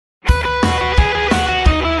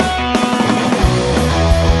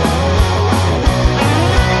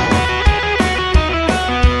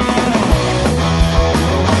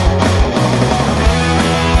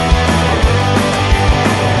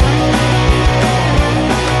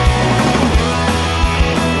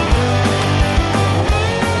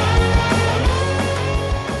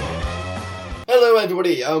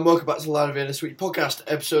everybody, and welcome back to the Line of Vienna Suite podcast,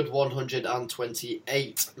 episode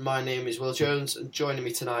 128. My name is Will Jones, and joining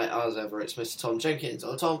me tonight, as ever, it's Mr. Tom Jenkins.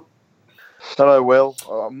 Hello, Tom. Hello, Will.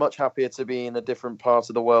 I'm much happier to be in a different part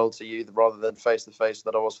of the world to you rather than face-to-face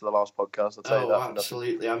that I was for the last podcast. I'll tell you that.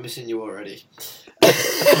 Absolutely. I'm missing you already.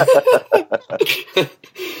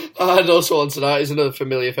 And also on tonight is another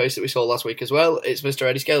familiar face that we saw last week as well. It's Mr.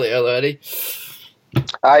 Eddie Skelly. Hello, Eddie.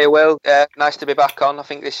 Hi, Will. Nice to be back on. I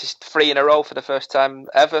think this is 3 in a row for the first time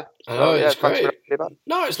ever. It's great.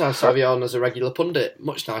 No, it's nice to have you on as a regular pundit.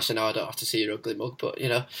 Much nicer now I don't have to see your ugly mug, but, you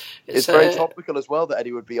know. It's very topical as well that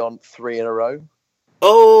Eddie would be on 3 in a row.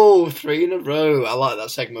 Oh, 3 in a row. I like that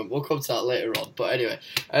segment. We'll come to that later on. But anyway,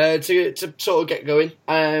 to sort of get going,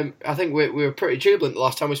 I think we were pretty jubilant the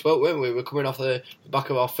last time we spoke, weren't we? We were coming off the back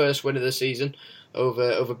of our first win of the season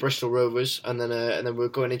over Bristol Rovers, and then we were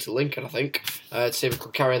going into Lincoln, I think, to see if we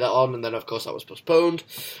could carry that on, and then of course that was postponed.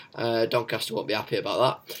 Doncaster won't be happy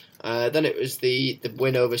about that. Then it was the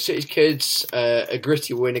win over City's Kids, a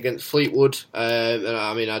gritty win against Fleetwood. And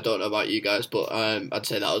I mean, I don't know about you guys, but I'd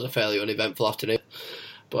say that was a fairly uneventful afternoon.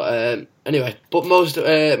 But anyway, most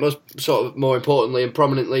sort of more importantly and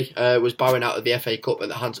prominently was bowing out of the FA Cup at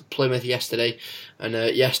the hands of Plymouth yesterday. And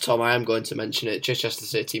yes, Tom, I am going to mention it. Chichester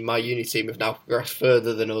City, my uni team, have now progressed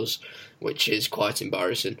further than us, which is quite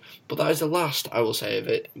embarrassing. But that is the last I will say of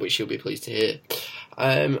it, which you'll be pleased to hear.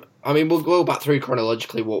 I mean, we'll go back through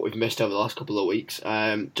chronologically what we've missed over the last couple of weeks.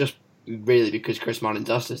 Just really because Chris Manning's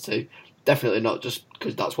asked us to. Definitely not just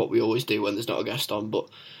because that's what we always do when there's not a guest on. But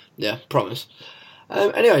yeah, promise.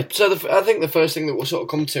 Anyway, so I think the first thing that we'll sort of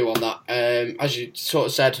come to on that, as you sort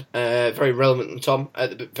of said, very relevant, Tom,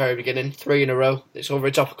 at the very beginning, 3 in a row. It's all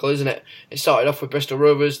very topical, isn't it? It started off with Bristol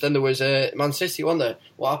Rovers, then there was Man City, wasn't there?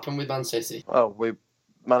 What happened with Man City? Well, we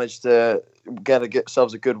managed to get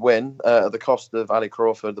ourselves a good win at the cost of Ali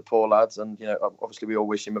Crawford, the poor lads, and you know, obviously we all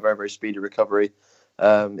wish him a very, very speedy recovery.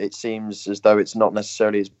 It seems as though it's not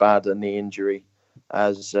necessarily as bad a knee injury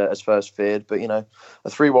as first feared, but you know, a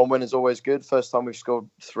 3-1 win is always good. First time we've scored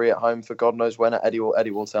 3 at home for God knows when. Eddie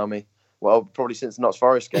will tell me. Well, probably since the Notts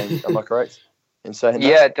Forest game. Am I correct in saying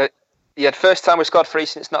that? The first time we scored 3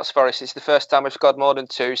 since Notts Forest. It's the first time we've scored more than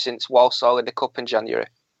 2 since Walsall in the Cup in January.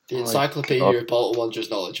 The encyclopedia of Bolton Wanderers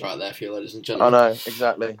knowledge right there for you, ladies and gentlemen. I know,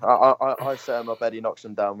 exactly. I set them up, Eddie knocks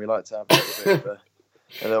them down. We like to have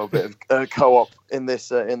a little bit of co-op in this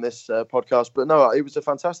podcast. But no, it was a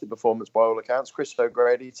fantastic performance by all accounts. Chris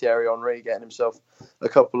O'Grady, Thierry Henry getting himself a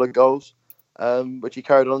couple of goals, which he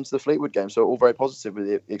carried on to the Fleetwood game. So all very positive with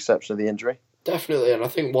the exception of the injury. Definitely, and I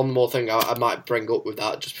think one more thing I might bring up with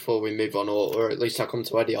that just before we move on, or at least I'll come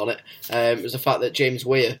to Eddie on it, was the fact that James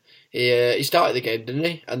Weir, he started the game, didn't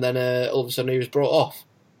he? And then all of a sudden he was brought off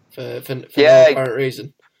for no apparent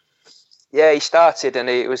reason. Yeah, he started and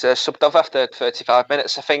he was subbed off after 35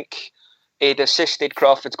 minutes. I think he'd assisted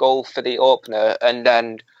Crawford's goal for the opener and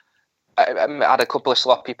then had a couple of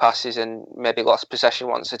sloppy passes and maybe lost possession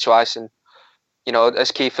once or twice. And, you know,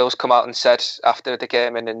 as Keith Hill's come out and said after the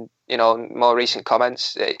game and in, you know, more recent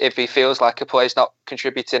comments, if he feels like a player's not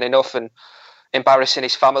contributing enough and embarrassing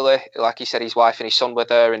his family, like he said, his wife and his son were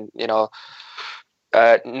there and, you know,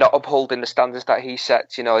 not upholding the standards that he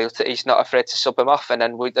set, you know, he's not afraid to sub him off. And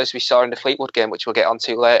then as we saw in the Fleetwood game, which we'll get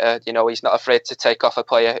onto later, you know, he's not afraid to take off a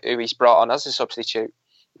player who he's brought on as a substitute.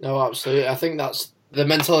 No, absolutely. I think that's the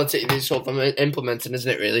mentality that he's sort of implementing, isn't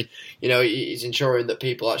it, really? You know, he's ensuring that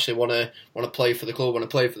people actually want to play for the club, want to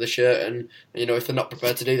play for the shirt, and, you know, if they're not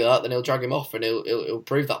prepared to do that, then he'll drag him off and he'll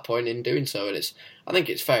prove that point in doing so. And I think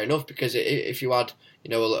it's fair enough, because if you had, you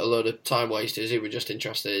know, a load of time wasters who were just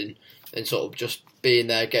interested in sort of just being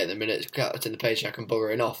there, getting the minutes, getting the paycheck and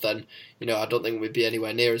buggering off, then, you know, I don't think we'd be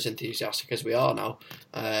anywhere near as enthusiastic as we are now.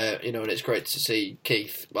 You know, and it's great to see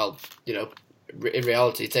Keith, well, you know, in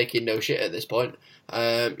reality, taking no shit at this point.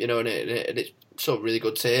 You know, and it's sort of really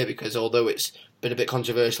good to hear, because although it's been a bit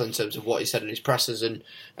controversial in terms of what he said in his presses and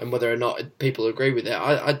whether or not people agree with it,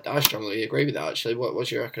 I strongly agree with that, actually.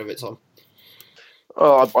 What's your reckon of it, Tom?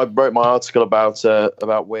 Oh, I wrote my article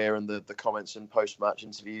about Weir and the comments and post-match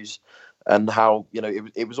interviews, and how, you know,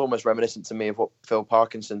 it was almost reminiscent to me of what Phil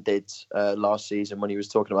Parkinson did last season when he was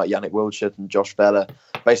talking about Yannick Wilshere and Josh Vela,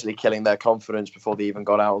 basically killing their confidence before they even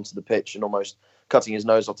got out onto the pitch and almost cutting his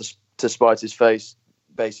nose off to spite his face,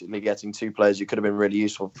 basically getting 2 players who could have been really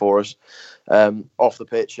useful for us off the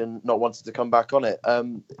pitch and not wanting to come back on it.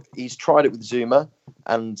 He's tried it with Zuma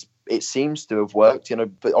and it seems to have worked, you know,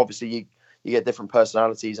 but obviously you get different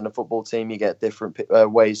personalities in a football team, you get different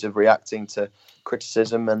ways of reacting to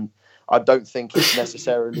criticism, and I don't think it's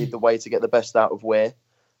necessarily the way to get the best out of Weir.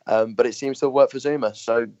 But it seems to have worked for Zuma.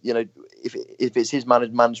 So, if it's his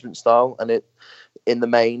management style and it, in the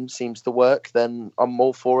main, seems to work, then I'm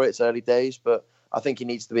all for it. It's early days, but I think he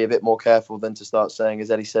needs to be a bit more careful than to start saying,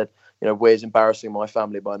 as Eddie said, Weir's embarrassing my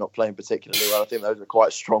family by not playing particularly well. I think those are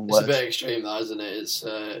quite strong words. It's a bit extreme, that, isn't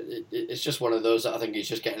it? It's just one of those that I think he's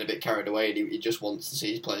just getting a bit carried away, and he just wants to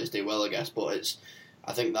see his players do well, I guess. But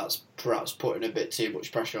I think that's perhaps putting a bit too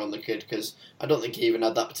much pressure on the kid, because I don't think he even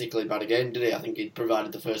had that particularly bad a game, did he? I think he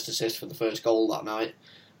provided the first assist for the first goal that night.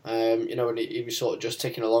 And he was sort of just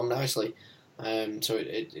ticking along nicely. So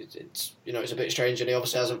it's it's a bit strange, and he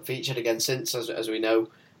obviously hasn't featured again since, as we know.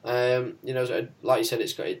 Like you said,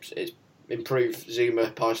 it's improved Zuma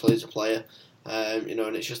partially as a player. And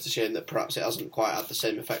it's just a shame that perhaps it hasn't quite had the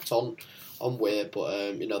same effect on Weir, but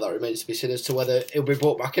that remains to be seen as to whether he'll be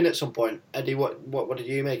brought back in at some point. Eddie, what did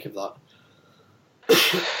you make of that?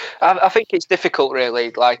 I think it's difficult,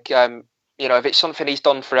 really. Like, if it's something he's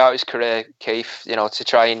done throughout his career, Keith, to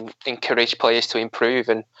try and encourage players to improve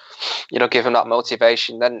and, give them that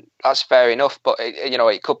motivation, then that's fair enough. But,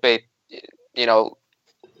 it could be,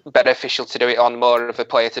 beneficial to do it on more of a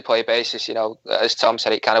player-to-player basis. As Tom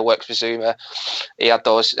said, it kind of works for Zuma. He had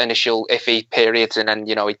those initial iffy periods, and then,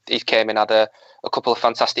 he came and had a couple of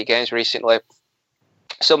fantastic games recently.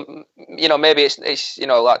 So, maybe it's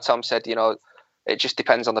like Tom said, it just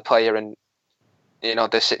depends on the player and,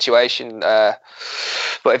 the situation. But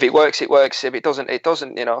if it works, it works. If it doesn't, it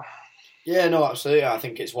doesn't, Yeah, no, absolutely. I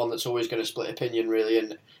think it's one that's always going to split opinion, really,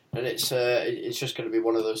 and it's just going to be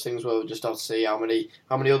one of those things where we'll just have to see how many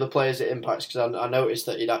other players it impacts. Because I noticed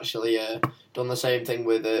that he'd actually done the same thing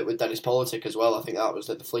with Dennis Politic as well. I think that was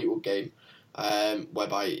at the Fleetwood game,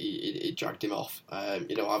 whereby he dragged him off.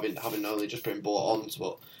 Having only just been brought on,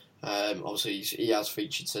 but obviously he has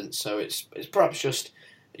featured since. So it's perhaps just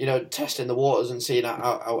testing the waters and seeing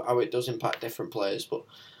how it does impact different players, but.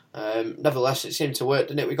 Nevertheless, it seemed to work,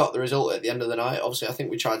 didn't it? We got the result at the end of the night. Obviously, I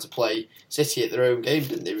think we tried to play City at their own game,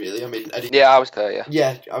 didn't they, really? I mean, Eddie... Yeah, I was there, yeah.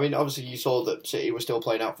 Yeah, I mean, obviously you saw that City were still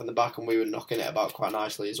playing out from the back and we were knocking it about quite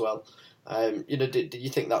nicely as well. Did you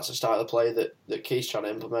think that's a style of play that Keith's trying to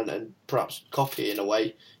implement and perhaps copy in a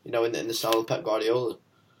way, in the style of Pep Guardiola?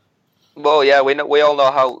 Well, yeah, we all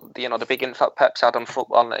know how the big impact Pep's had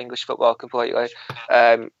on English football completely.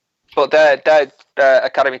 But their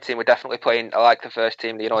academy team were definitely playing like the first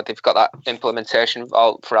team. They've got that implementation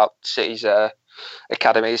all throughout City's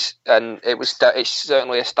academies, and it's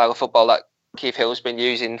certainly a style of football that Keith Hill's been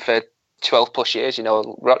using for 12 plus years.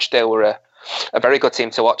 Rochdale were a very good team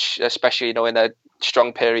to watch, especially in their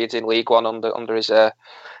strong periods in League One under his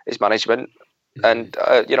management. And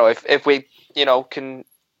if we can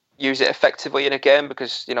use it effectively in a game,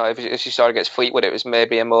 because as you saw against Fleetwood, it was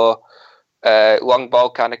maybe a more long ball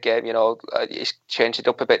kind of game. He's changed it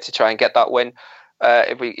up a bit to try and get that win.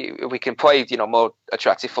 If we can play more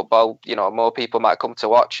attractive football, more people might come to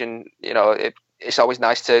watch, and it's always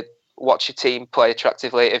nice to watch your team play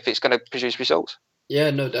attractively if it's going to produce results. Yeah,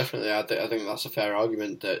 no, definitely. I think that's a fair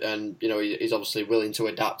argument, and he's obviously willing to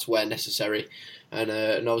adapt where necessary, and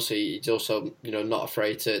obviously he's also not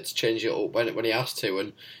afraid to change it up when he has to,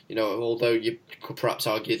 and although you could perhaps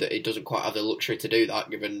argue that he doesn't quite have the luxury to do that,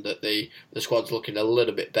 given that the squad's looking a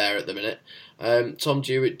little bit bare at the minute. Tom,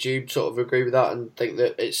 do you sort of agree with that and think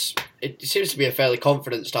that it seems to be a fairly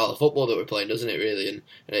confident style of football that we're playing, doesn't it, really? And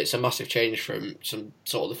it's a massive change from some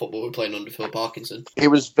sort of the football we're playing under Phil Parkinson. It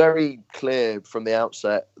was very clear from the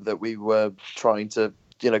outset that we were trying to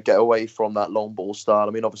get away from that long ball style.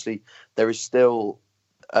 I mean, obviously there is still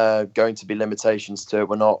going to be limitations to it.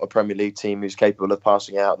 We're not a Premier League team who's capable of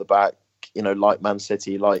passing out the back, like Man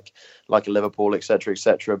City, like a Liverpool, etc.,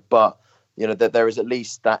 etc. But that there is at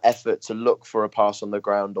least that effort to look for a pass on the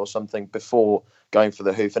ground or something before going for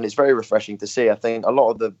the hoof, and it's very refreshing to see. I think a lot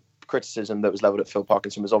of the criticism that was levelled at Phil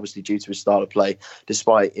Parkinson was obviously due to his style of play,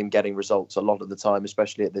 despite him getting results a lot of the time,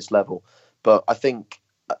 especially at this level. But I think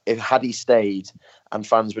had he stayed and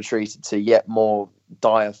fans were treated to yet more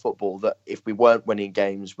dire football, that if we weren't winning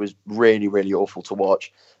games was really, really awful to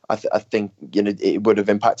watch. I think it would have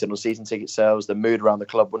impacted on season ticket sales. The mood around the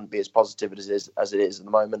club wouldn't be as positive as it is at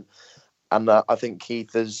the moment. And I think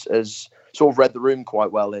Keith has sort of read the room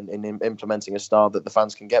quite well in implementing a style that the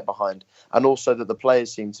fans can get behind, and also that the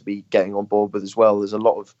players seem to be getting on board with as well. There's a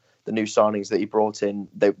lot of the new signings that he brought in,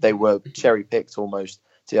 they were cherry picked almost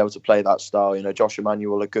to be able to play that style. Josh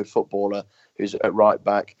Emmanuel, a good footballer who's at right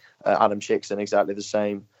back, Adam Chickson exactly the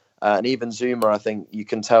same, and even Zuma. I think you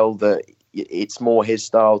can tell that it's more his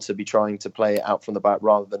style to be trying to play it out from the back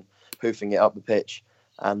rather than hoofing it up the pitch.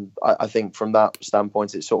 And I think from that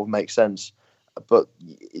standpoint, it sort of makes sense. but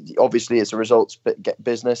obviously it's a results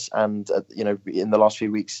business, and in the last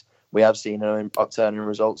few weeks we have seen an upturn in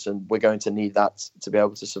results, and we're going to need that to be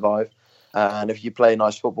able to survive. And if you play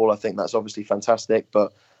nice football, I think that's obviously fantastic.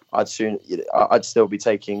 But I'd still be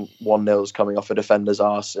taking 1-0s coming off a defender's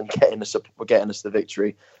arse and getting us the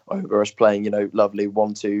victory over us playing, lovely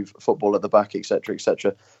 1-2 football at the back, etc.,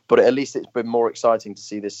 etc. But at least it's been more exciting to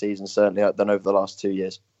see this season, certainly, than over the last 2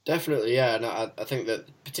 years. Definitely, yeah, and I think that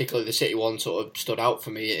particularly the City one sort of stood out for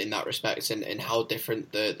me in that respect, in how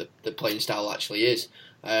different the playing style actually is.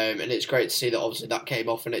 And it's great to see that obviously that came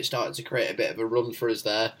off and it started to create a bit of a run for us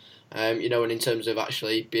there. And in terms of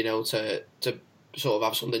actually being able to sort of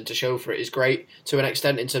have something to show for it is great to an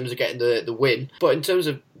extent in terms of getting the win. But in terms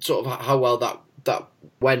of sort of how well that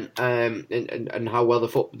went and how well the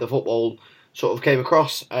football sort of came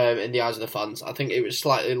across in the eyes of the fans, I think it was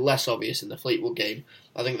slightly less obvious in the Fleetwood game.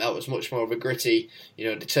 I think that was much more of a gritty,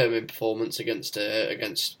 determined performance against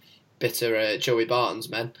bitter Joey Barton's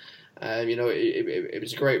men. It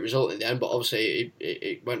was a great result in the end, but obviously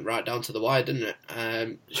it went right down to the wire, didn't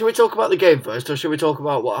it? Should we talk about the game first, or should we talk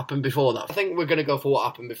about what happened before that? I think we're going to go for what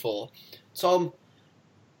happened before. Tom,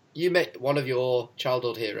 you met one of your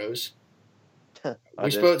childhood heroes.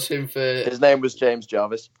 We spoke to him for... His name was James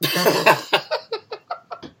Jarvis.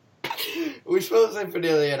 We spoke to him for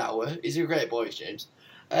nearly an hour. He's a great boy, James.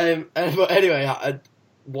 But anyway,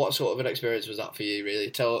 what sort of an experience was that for you, really?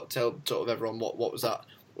 Tell sort of everyone what was that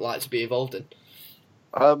like to be involved in?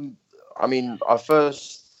 I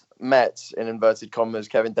first met, in inverted commas,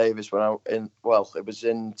 Kevin Davis it was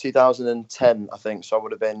in 2010, I think, so I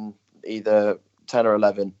would have been either 10 or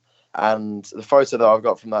 11, and the photo that I've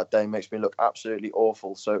got from that day makes me look absolutely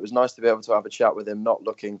awful, so it was nice to be able to have a chat with him, not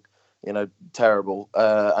looking terrible,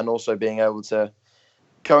 and also being able to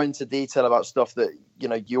go into detail about stuff that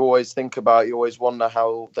you always think about. You always wonder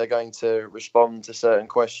how they're going to respond to certain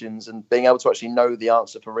questions, and being able to actually know the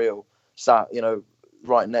answer for real, sat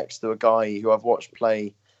right next to a guy who I've watched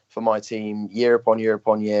play for my team year upon year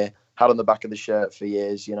upon year, had on the back of the shirt for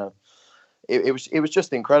years. It was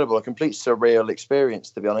just incredible, a complete surreal experience,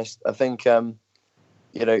 to be honest. I think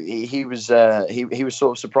he was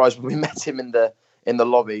sort of surprised when we met him in the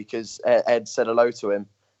lobby, because Ed said hello to him,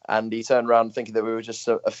 and he turned around thinking that we were just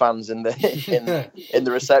fans in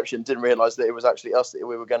the reception. Didn't realise that it was actually us that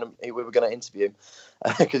we were going to interview,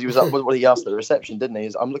 because he was what he asked at the reception, didn't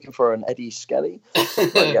he? I'm looking for an Eddie Skelly.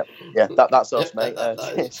 That's us, mate.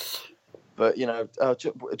 But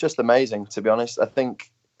just amazing, to be honest. I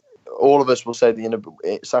think all of us will say that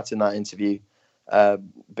it sat in that interview.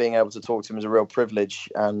 Being able to talk to him is a real privilege,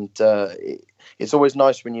 and it's always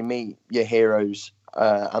nice when you meet your heroes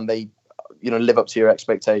and they live up to your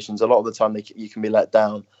expectations. A lot of the time you can be let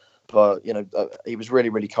down, but he was really,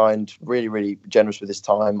 really kind, really, really generous with his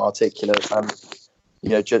time, articulate, and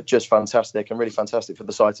just fantastic, and really fantastic for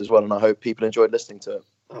the site as well. And I hope people enjoyed listening to it.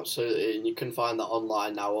 Absolutely, and you can find that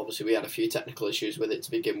online now. Obviously, we had a few technical issues with it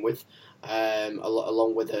to begin with,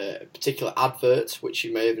 along with a particular advert which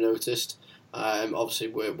you may have noticed. Obviously,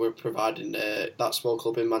 we're providing that small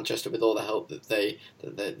club in Manchester with all the help that they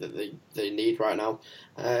need right now.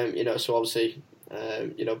 So obviously,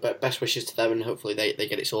 best wishes to them, and hopefully they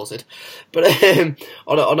get it sorted. But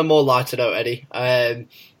on a more lighter note, Eddie,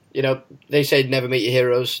 they say never meet your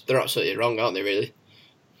heroes. They're absolutely wrong, aren't they? Really?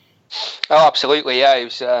 Oh, absolutely. Yeah, he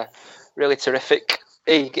was really terrific.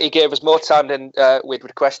 He gave us more time than we'd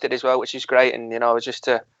requested as well, which is great. And just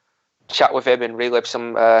to chat with him and relive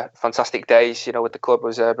some fantastic days, with the club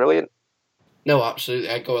was brilliant. No, absolutely,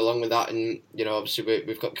 I go along with that, and obviously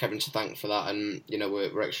we've got Kevin to thank for that, and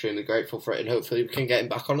we're extremely grateful for it, and hopefully we can get him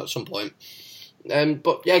back on at some point.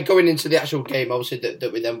 But yeah, going into the actual game, obviously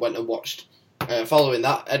that we then went and watched. Following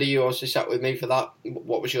that, Eddie, you also sat with me for that.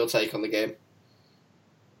 What was your take on the game?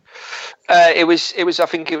 It was. I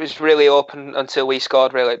think it was really open until we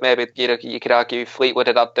scored. Really, maybe you could argue Fleetwood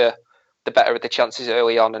had the better of the chances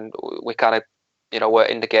early on, and we kind of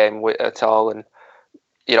weren't in the game at all. And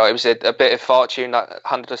it was a bit of fortune that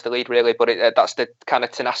handed us the lead, really. But that's the kind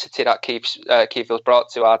of tenacity that Keithville's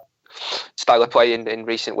brought to our style of play in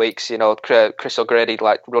recent weeks. Chris O'Grady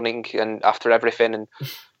running and after everything, and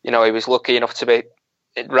he was lucky enough to be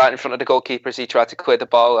right in front of the goalkeeper as he tried to clear the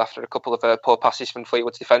ball after a couple of poor passes from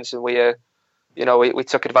Fleetwood's defence, and we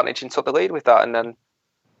took advantage and took the lead with that. And then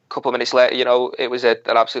a couple of minutes later, it was an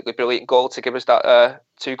absolutely brilliant goal to give us that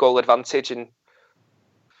 2-goal advantage. And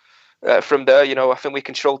from there, I think we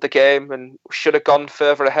controlled the game and should have gone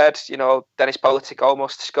further ahead. Dennis Politic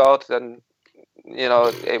almost scored, and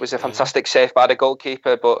it was a fantastic save by the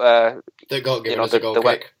goalkeeper, but they got given us a goal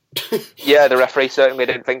kick. Yeah, the referee certainly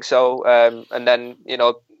didn't think so. And then,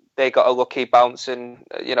 they got a lucky bounce, and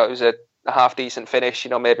it was a half decent finish.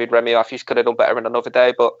 Maybe Remy Matthews could have done better on another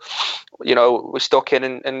day, but we stuck in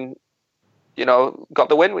and got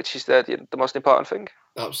the win, which is the most important thing.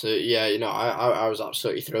 Absolutely, yeah. I was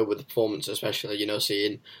absolutely thrilled with the performance, especially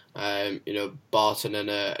seeing Barton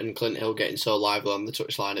and Clint Hill getting so lively on the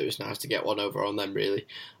touchline. It was nice to get one over on them, really.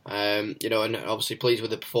 And obviously pleased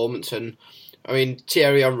with the performance. And I mean,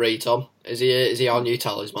 Thierry Henry, Tom, is he our new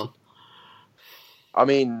talisman? I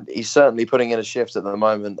mean, he's certainly putting in a shift at the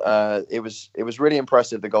moment. It was really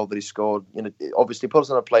impressive, the goal that he scored. It obviously put us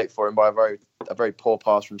on a plate for him by a very poor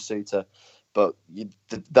pass from Suter. But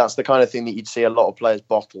that's the kind of thing that you'd see a lot of players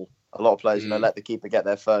bottle. A lot of players, let the keeper get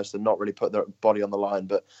there first and not really put their body on the line.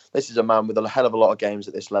 But this is a man with a hell of a lot of games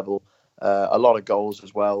at this level, a lot of goals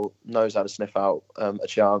as well, knows how to sniff out a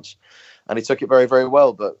chance. And he took it very, very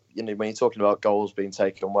well. But, when you're talking about goals being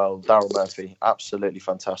taken well, Daryl Murphy, absolutely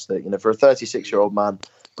fantastic. For a 36-year-old man,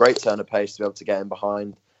 great turn of pace to be able to get in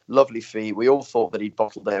behind. Lovely feet. We all thought that he'd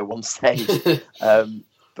bottled there at one stage.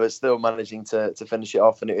 But still managing to finish it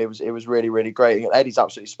off, and it was really, really great. And Eddie's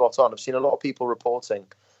absolutely spot on. I've seen a lot of people reporting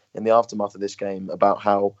in the aftermath of this game about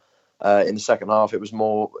how in the second half it was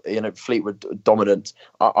more Fleetwood dominant.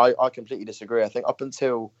 I completely disagree. I think up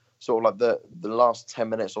until sort of like the last 10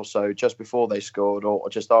 minutes or so, just before they scored or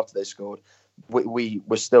just after they scored, we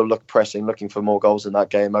were still looking for more goals in that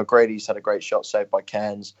game. O'Grady's had a great shot saved by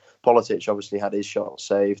Cairns. Politic obviously had his shot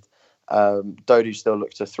saved. Dodu still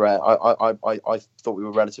looked a threat. I thought we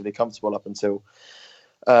were relatively comfortable up until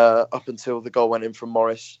the goal went in from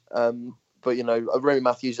Morris. But Remy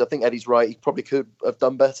Matthews, I think Eddie's right. He probably could have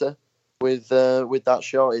done better with that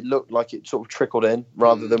shot. It looked like it sort of trickled in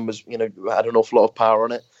rather than had an awful lot of power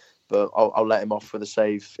on it. But I'll let him off for the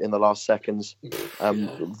save in the last seconds.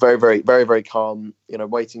 Very, very, very, very calm.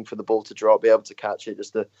 Waiting for the ball to drop, be able to catch it,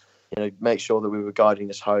 just to make sure that we were guiding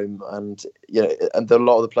us home. And and a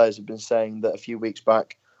lot of the players have been saying that a few weeks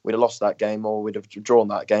back we'd have lost that game or we'd have drawn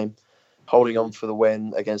that game. Holding on for the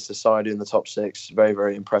win against the side in the top six, very,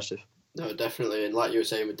 very impressive. No, definitely. And like you were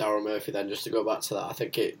saying with Daryl Murphy then, just to go back to that, I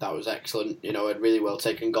think that was excellent. A really well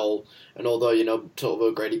taken goal. And although, sort of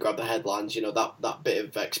O'Grady grabbed the headlines, that bit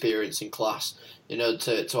of experience and class, to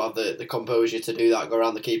have the composure to do that, go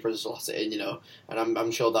around the keeper and slot it in, and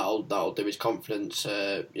I'm sure that'll do his confidence,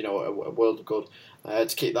 a world of good.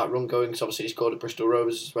 To keep that run going, because obviously he scored at Bristol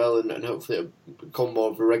Rovers as well, and hopefully it'll become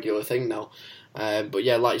more of a regular thing now. But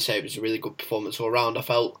yeah, like you say, it was a really good performance all round. I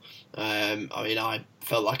felt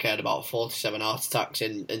like I had about 47 heart attacks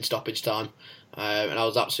in stoppage time, and I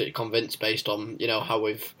was absolutely convinced based on how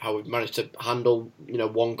we've managed to handle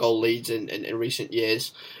one goal leads in recent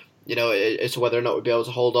years. As to whether or not we'd be able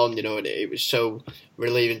to hold on. And it was so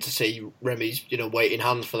relieving to see Remy's waiting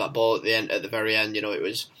hand for that ball at the very end.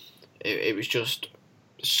 It was just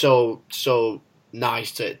so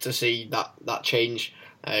nice to see that change.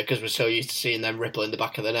 Because we're so used to seeing them ripple in the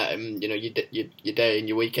back of the net, and your day and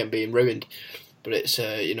your weekend being ruined. But it's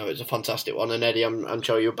it's a fantastic one, and Eddie, I'm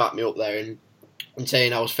sure you'll back me up there in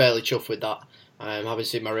saying I was fairly chuffed with that. Having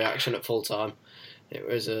seen my reaction at full time, it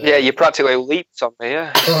was yeah, you practically leaped on me.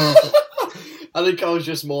 Yeah, I think I was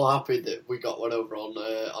just more happy that we got one over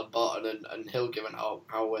on Barton and Hill, given how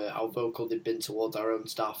vocal they'd been towards our own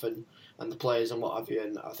staff and the players and what have you.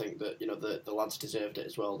 And I think that the lads deserved it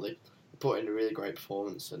as well. They put in a really great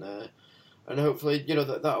performance, and hopefully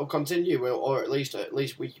that'll continue, or at least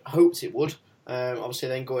we hoped it would. Obviously,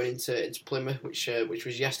 then going into Plymouth, which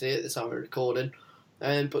was yesterday at the time of recording,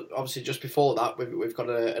 but obviously just before that, we've got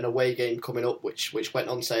an away game coming up, which went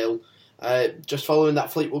on sale just following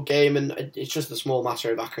that Fleetwood game, and it's just a small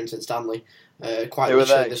matter of Accrington Stanley. Quite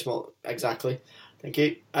literally the small, exactly. Thank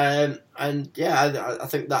you. And yeah, I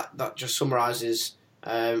think that just summarises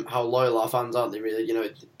how loyal our fans aren't they,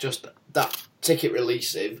 really. Just that ticket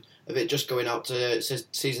release of it just going out to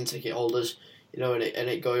season ticket holders, and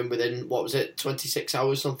it going within, 26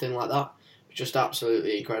 hours, something like that. Just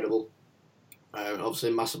absolutely incredible.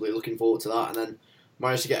 Obviously massively looking forward to that, and then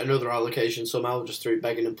managed to get another allocation somehow just through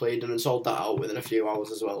begging and pleading, and sold that out within a few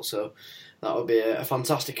hours as well. So that would be a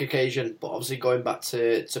fantastic occasion. But obviously going back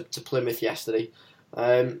to Plymouth yesterday,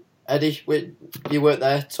 Eddie, you weren't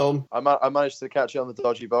there, Tom? I managed to catch it on the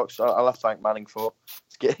dodgy box. I'll have to thank Manning for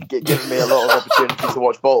giving me a lot of opportunity to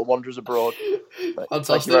watch Bolton Wanderers abroad. Fantastic.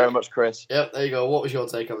 Thank you very much, Chris. Yep, there you go. What was your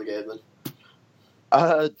take on the game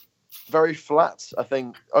then? Very flat. I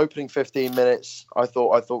think opening 15 minutes, I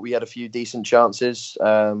thought we had a few decent chances.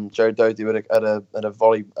 Joe Dodu had a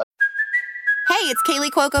volley. Hey, it's Kaylee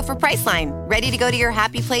Cuoco for Priceline. Ready to go to your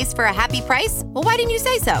happy place for a happy price? Well, why didn't you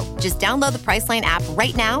say so? Just download the Priceline app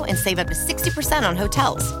right now and save up to 60% on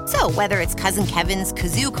hotels. So whether it's Cousin Kevin's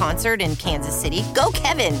Kazoo Concert in Kansas City, go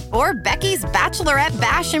Kevin, or Becky's Bachelorette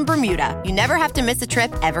Bash in Bermuda, you never have to miss a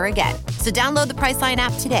trip ever again. So download the Priceline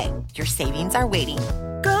app today. Your savings are waiting.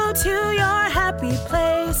 Go to your happy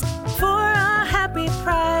place for a happy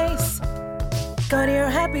price. Go to your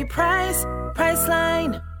happy price,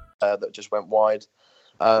 Priceline. That just went wide.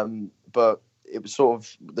 But it was sort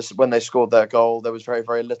of this, when they scored their goal, there was very,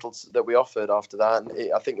 very little that we offered after that.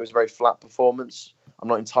 And I think it was a very flat performance. I'm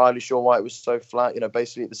not entirely sure why it was so flat.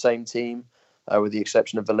 Basically the same team, with the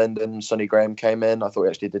exception of Verlinden. Sonny Graham came in. I thought he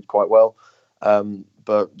actually did quite well.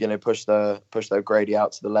 But pushed O'Grady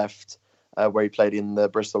out to the left, where he played in the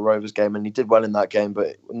Bristol Rovers game, and he did well in that game,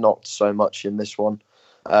 but not so much in this one.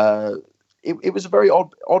 It was a very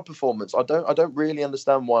odd performance. I don't really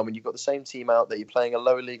understand why, when you've got the same team out there, you're playing a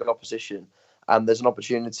lower league opposition, and there's an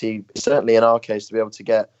opportunity, certainly in our case, to be able to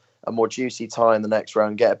get a more juicy tie in the next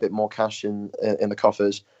round, get a bit more cash in the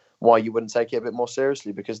coffers. Why you wouldn't take it a bit more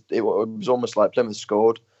seriously? Because it was almost like Plymouth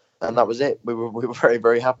scored, and that was it. We were very,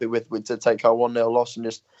 very happy with to take our 1-0 loss and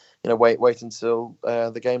just wait until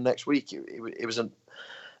the game next week. It was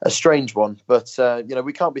a strange one, but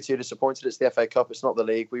we can't be too disappointed. It's the FA Cup, it's not the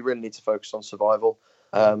league. We really need to focus on survival.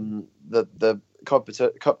 The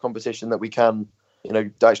cup competition that we can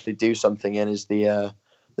actually do something in is the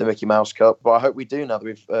Mickey Mouse Cup. But I hope we do, now that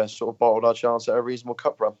we've sort of bottled our chance at a reasonable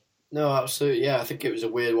cup run. No, absolutely. Yeah, I think it was a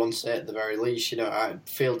weird one to say at the very least. I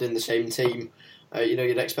fielding the same team.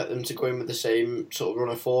 You'd expect them to go in with the same sort of run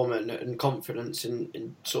of form and confidence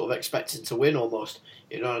and sort of expected to win almost.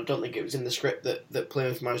 I don't think it was in the script that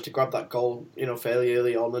Plymouth managed to grab that goal, fairly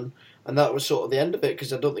early on, and that was sort of the end of it,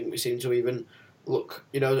 because I don't think we seemed to even look,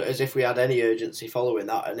 as if we had any urgency following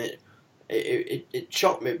that, and it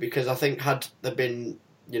shocked me, because I think had there been,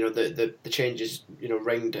 the changes,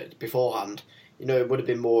 ringed beforehand, it would have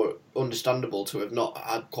been more understandable to have not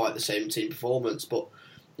had quite the same team performance, but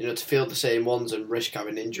to field the same ones and risk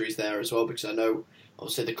having injuries there as well, because I know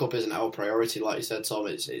obviously the cup isn't our priority, like you said, Tom.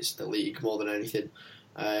 It's the league more than anything,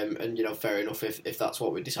 and fair enough if that's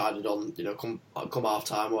what we decided on, come half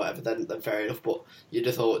time or whatever, then fair enough. But you'd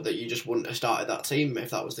have thought that you just wouldn't have started that team if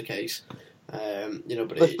that was the case. But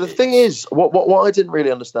the thing is, what I didn't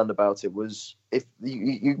really understand about it was, if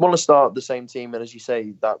you want to start the same team, and as you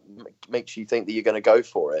say, that makes you think that you're going to go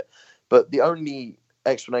for it. But the only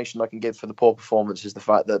explanation I can give for the poor performance is the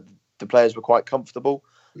fact that the players were quite comfortable,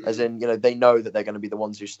 as in, they know that they're going to be the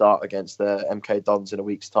ones who start against the MK Dons in a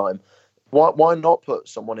week's time. Why not put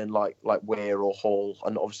someone in like Weir or Hall?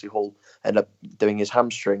 And obviously Hall ended up doing his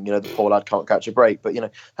hamstring. The poor lad can't catch a break. But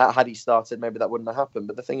had he started, maybe that wouldn't have happened.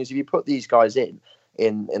 But the thing is, if you put these guys in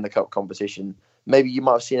the cup competition, maybe you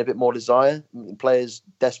might have seen a bit more desire, players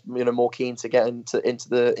more keen to get into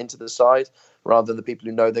the side, rather than the people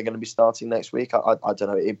who know they're going to be starting next week. I don't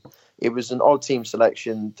know. It was an odd team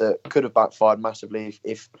selection that could have backfired massively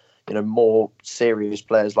if more serious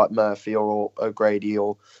players like Murphy or O'Grady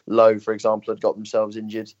or Lowe, for example, had got themselves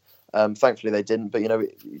injured. Thankfully they didn't, but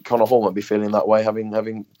Connor Hall won't be feeling that way,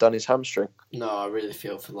 having done his hamstring. No, I really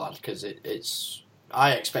feel for the lad, because it's.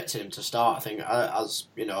 I expected him to start. I think,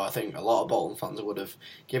 I think a lot of Bolton fans would have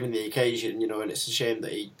given the occasion, and it's a shame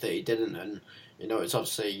that he didn't. And it's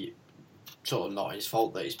obviously sort of not his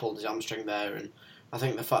fault that he's pulled his hamstring there. And I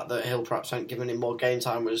think the fact that Hill perhaps hadn't given him more game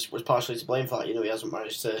time was partially to blame for that. He hasn't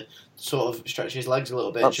managed to sort of stretch his legs a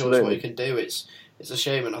little bit and show us what he can do. It's a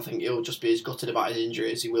shame, and I think he'll just be as gutted about his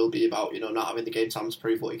injury as he will be about not having the game time to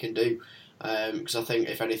prove what he can do. Because I think,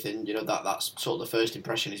 if anything, that's sort of the first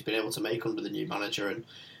impression he's been able to make under the new manager, and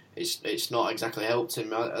it's not exactly helped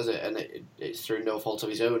him, has it? And it's through no fault of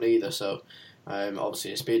his own either. So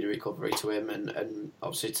obviously a speedy recovery to him, and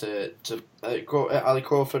obviously to Ali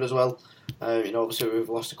Crawford as well. Obviously we've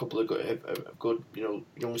lost a couple of good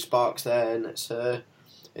young sparks there, and it's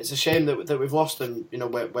a shame that we've lost them.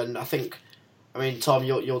 When I think. I mean, Tom,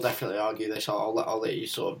 you'll definitely argue this. I'll let you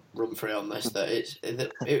sort of run through on this. That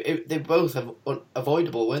they both have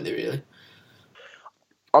avoidable, weren't they? Really.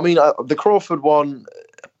 I mean, the Crawford one,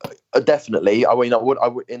 definitely. I mean, I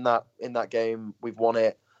would in that game we've won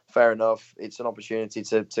it. Fair enough. It's an opportunity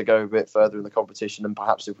to go a bit further in the competition, and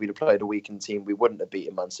perhaps if we'd have played a weakened team, we wouldn't have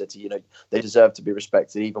beaten Man City. They deserve to be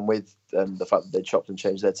respected, even with the fact that they chopped and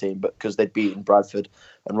changed their team, but because they'd beaten Bradford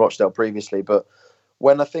and Rochdale previously. But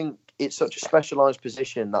when I think it's such a specialised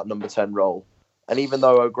position, that number 10 role, and even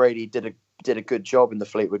though O'Grady did a good job in the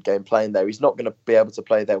Fleetwood game playing there, he's not going to be able to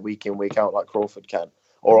play there week in, week out like Crawford can,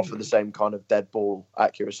 or offer the same kind of dead ball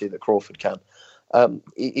accuracy that Crawford can.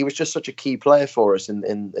 He was just such a key player for us in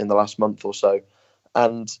the last month or so.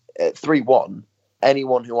 And at 3-1,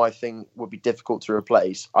 anyone who I think would be difficult to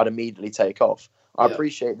replace, I'd immediately take off. I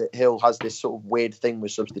appreciate that Hill has this sort of weird thing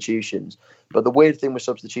with substitutions, but the weird thing with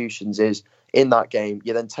substitutions is in that game,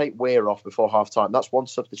 you then take Weir off before half-time. That's one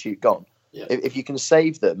substitute gone. Yeah. If you can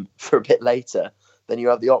save them for a bit later, then you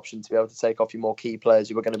have the option to be able to take off your more key players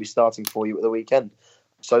who are going to be starting for you at the weekend.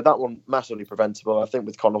 So that one, massively preventable. I think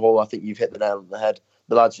with Connor Hall, I think you've hit the nail on the head.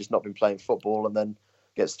 The lad's just not been playing football and then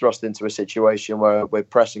gets thrust into a situation where we're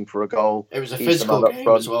pressing for a goal. It was a physical game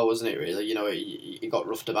as well, wasn't it, really? You know, he got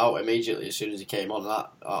roughed about immediately as soon as he came on.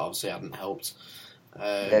 That obviously hadn't helped.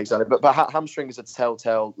 Yeah, exactly. But hamstring is a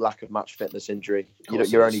telltale lack of match fitness injury.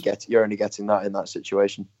 You're only getting that in that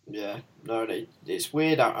situation. Yeah, no, it's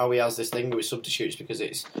weird how he has this thing with substitutes because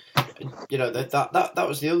it's, you know, that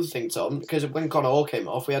was the other thing, Tom. Because when Connor Hall came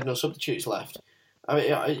off, we had no substitutes left. I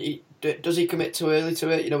mean, does he commit too early to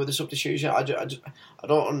it? You know, with the substitution, I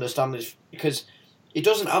don't understand this because he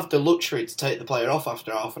doesn't have the luxury to take the player off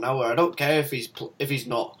after half an hour. I don't care if he's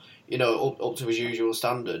not, you know, up to his usual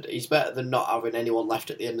standard. He's better than not having anyone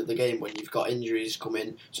left at the end of the game when you've got injuries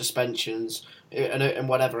coming, suspensions, and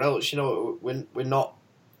whatever else. You know,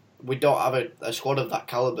 we don't have a squad of that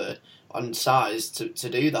calibre and size to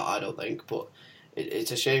do that. I don't think, but.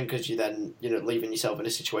 It's a shame because you then, you know, leaving yourself in a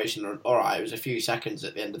situation. All right, it was a few seconds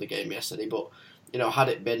at the end of the game yesterday, but you know, had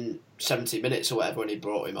it been 70 minutes or whatever when he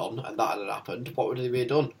brought him on, and that had happened, what would he have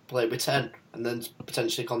done? Played with 10 and then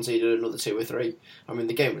potentially conceded another 2 or 3. I mean,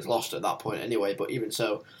 the game was lost at that point anyway. But even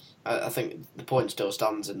so, I think the point still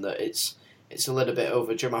stands in that it's a little bit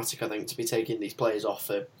over dramatic. I think to be taking these players off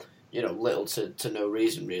for, you know, little to no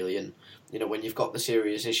reason really, and you know, when you've got the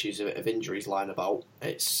serious issues of injuries lying about,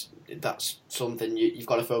 that's something you've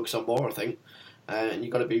got to focus on more, I think, and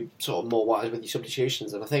you've got to be sort of more wise with your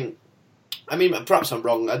substitutions. And I think, I mean, perhaps I'm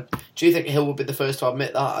wrong. Do you think Hill would be the first to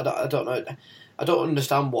admit that? I don't know. I don't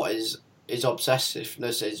understand what his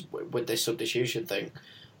obsessiveness is with this substitution thing.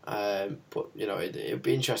 But you know, it'd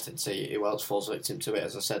be interesting to see who else falls victim to it.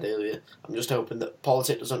 As I said earlier, I'm just hoping that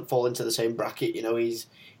Politic doesn't fall into the same bracket. You know, he's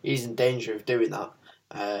in danger of doing that.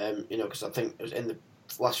 You know, because I think in the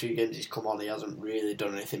last few games he's come on, he hasn't really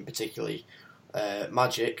done anything particularly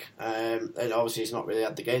magic, and obviously he's not really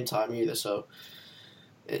had the game time either. So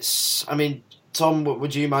it's, I mean, Tom,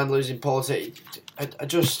 would you mind losing Politic? I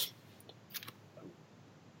just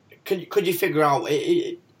could you figure out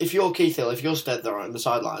if you're Keith Hill, if you're stood there on the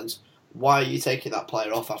sidelines, why are you taking that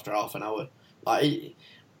player off after half an hour? Like,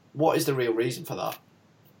 what is the real reason for that?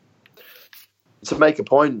 To make a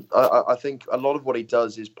point, I think a lot of what he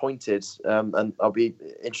does is pointed, and I'll be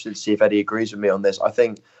interested to see if Eddie agrees with me on this. I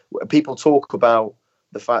think people talk about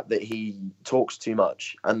the fact that he talks too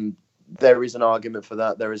much, and there is an argument for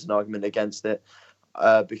that. There is an argument against it,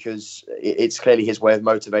 because it's clearly his way of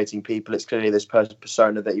motivating people. It's clearly this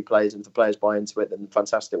persona that he plays, and if the players buy into it, then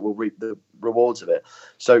fantastic, we'll reap the rewards of it.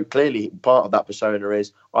 So clearly part of that persona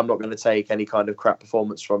is, I'm not going to take any kind of crap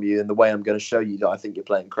performance from you, and the way I'm going to show you that I think you're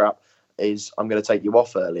playing crap is I'm going to take you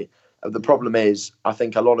off early. The problem is, I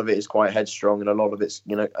think a lot of it is quite headstrong, and a lot of it's,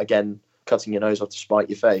 you know, again, cutting your nose off to spite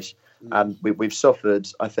your face. And we've suffered,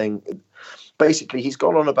 I think, basically he's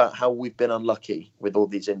gone on about how we've been unlucky with all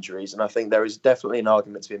these injuries. And I think there is definitely an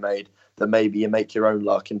argument to be made that maybe you make your own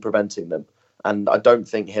luck in preventing them. And I don't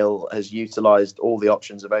think Hill has utilised all the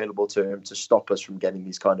options available to him to stop us from getting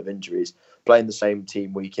these kind of injuries. Playing the same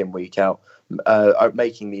team week in, week out,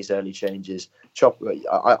 making these early changes.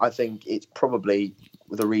 I think it's probably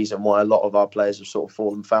the reason why a lot of our players have sort of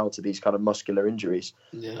fallen foul to these kind of muscular injuries.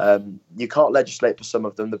 Yeah. You can't legislate for some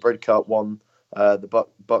of them. The Bridcut one, the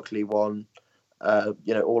Buckley one,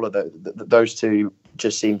 you know, all of those two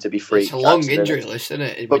just seem to be freaks. It's a long injury list, isn't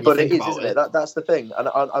it? But it is, isn't it? That's the thing.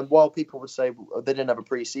 And while people would say they didn't have a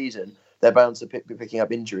pre-season, they're bound to be picking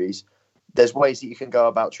up injuries. There's ways that you can go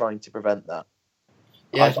about trying to prevent that.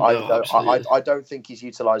 Yeah, I don't think he's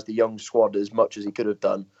utilised the young squad as much as he could have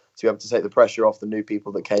done to be able to take the pressure off the new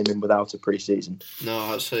people that came in without a pre-season.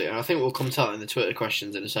 No, absolutely. And I think we'll come to that in the Twitter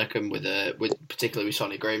questions in a second with particularly with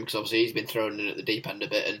Sonny Graham, because obviously he's been thrown in at the deep end a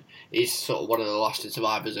bit, and he's sort of one of the lasting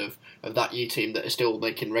survivors of that U team that are still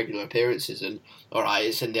making regular appearances. And all right,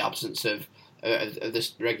 it's in the absence of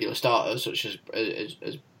this regular starters such as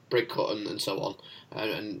Bridcut and so on,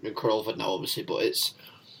 and Crawford now obviously, but it's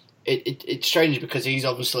strange because he's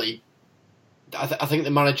obviously. I think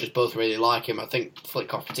the managers both really like him. I think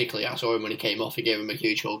Flitcroft particularly, I saw him when he came off, he gave him a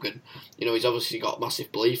huge hug, and you know, he's obviously got massive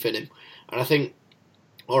belief in him. And I think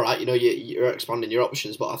all right, you're expanding your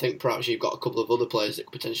options, but I think perhaps you've got a couple of other players that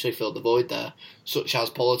could potentially fill the void there, such as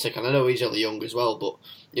Politic, and I know he's only young as well, but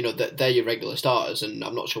they're your regular starters, and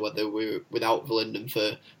I'm not sure whether we were without Verlinden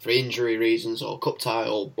for injury reasons or cup tie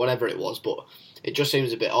or whatever it was, but it just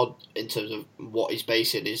seems a bit odd in terms of what he's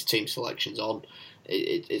basing his team selections on.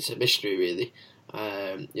 It's a mystery, really.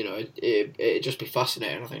 It'd just be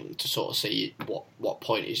fascinating, I think, to sort of see what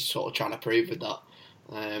point he's sort of trying to prove with that.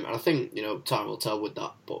 And I think, time will tell with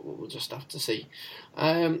that, but we'll just have to see.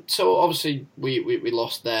 So obviously we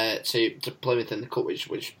lost there to Plymouth in the cup,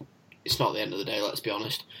 which it's not the end of the day, let's be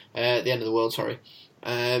honest. The end of the world, sorry.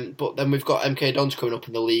 But then we've got MK Dons coming up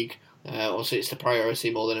in the league. Obviously it's the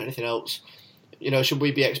priority more than anything else. Should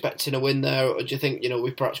we be expecting a win there, or do you think,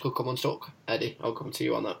 we perhaps could come unstuck? Eddie, I'll come to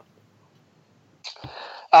you on that.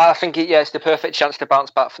 I think it's the perfect chance to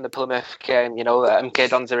bounce back from the Plymouth game. MK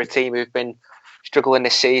Dons are a team who've been struggling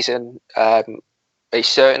this season. It's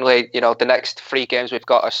certainly, the next 3 games we've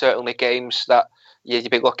got are certainly games that you'd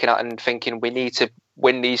be looking at and thinking we need to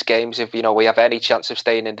win these games if, we have any chance of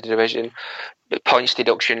staying in the division, points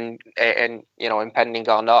deduction and, impending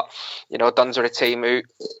or not. Dons are a team who,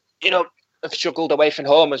 have struggled away from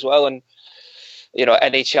home as well. And,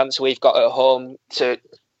 any chance we've got at home to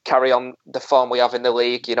carry on the form we have in the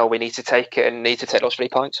league, we need to take it and need to take those 3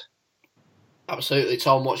 points. Absolutely.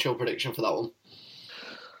 Tom, what's your prediction for that one?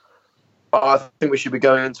 I think we should be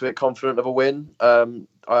going into it confident of a win. I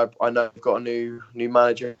know we've got a new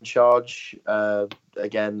manager in charge.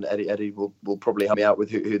 Again, Eddie will probably help me out with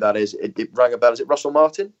who that is. It rang a bell. Is it Russell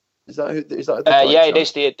Martin? Is that who? Is that? It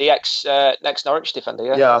is the ex Norwich defender.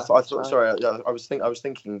 Yeah. Yeah, I thought. Sorry, I was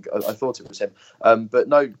thinking. I thought it was him. But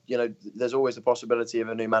no, there's always the possibility of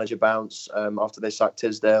a new manager bounce. After they sacked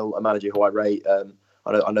Tisdale, a manager who I rate.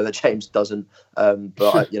 I know that James doesn't.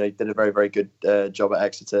 But did a very very good job at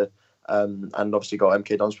Exeter. And obviously got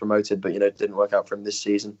MK Dons promoted, but it didn't work out for him this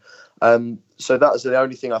season. So that's the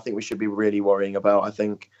only thing I think we should be really worrying about. I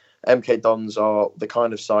think MK Dons are the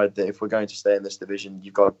kind of side that if we're going to stay in this division,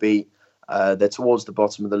 you've got to beat. They're towards the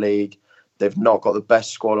bottom of the league. They've not got the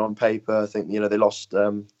best squad on paper. I think they lost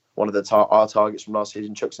one of our targets from last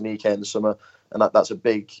season, Chuks Aneke, in the summer, and that's a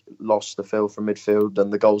big loss to Phil from midfield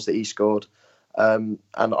and the goals that he scored. And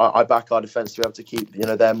I back our defence to be able to keep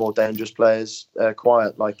their more dangerous players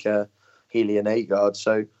quiet, like Healy and Agard.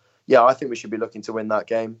 So yeah, I think we should be looking to win that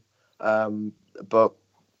game. But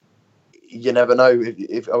you never know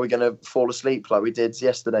if are we going to fall asleep like we did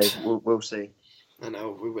yesterday. We'll see. I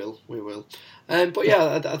know we will. But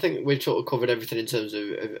yeah, I think we've sort of covered everything in terms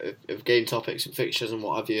of game topics and fixtures and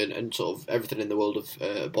what have you, and sort of everything in the world of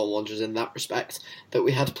Bournemouth Wanderers in that respect that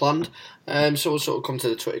we had planned. So we'll sort of come to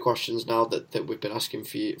the Twitter questions now that we've been asking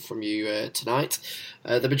from you tonight.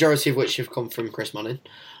 The majority of which have come from Chris Manning.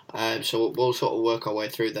 So we'll sort of work our way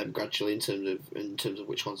through them gradually in terms of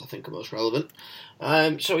which ones I think are most relevant.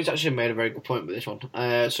 So he's actually made a very good point with this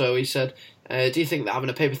one. So he said, do you think that having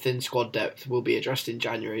a paper-thin squad depth will be addressed in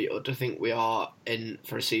January, or do you think we are in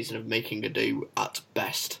for a season of making a do at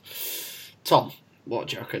best? Tom, what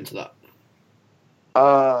do you reckon to that?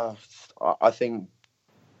 I think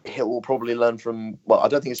he will probably learn from... Well, I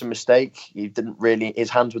don't think it's a mistake. He didn't really... His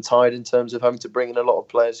hands were tied in terms of having to bring in a lot of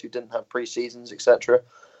players who didn't have pre-seasons, etc.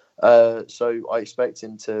 So I expect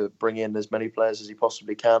him to bring in as many players as he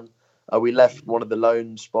possibly can. We left one of the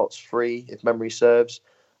loan spots free, if memory serves.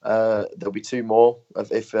 There'll be 2 more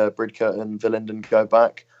if Bridcut and Verlinden go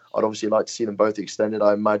back. I'd obviously like to see them both extended.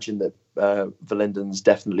 I imagine that Verlinden's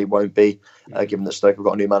definitely won't be, given that Stoke have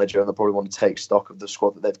got a new manager and they'll probably want to take stock of the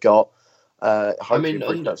squad that they've got. Hopefully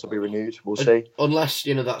Bridcut's will be renewed. We'll see. Unless,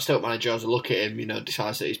 that Stoke manager has a look at him,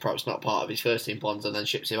 decides that he's perhaps not part of his first team plans and then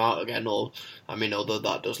ships him out again. Or, although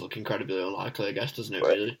that does look incredibly unlikely, I guess, doesn't it,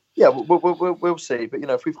 really? Yeah, we'll see. But,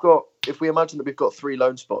 if we imagine that we've got 3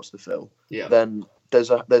 loan spots to fill, then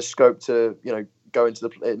there's scope to, go into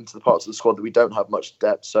the parts of the squad that we don't have much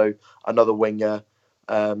depth. So another winger,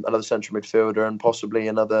 another central midfielder, and possibly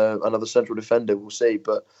another central defender. We'll see.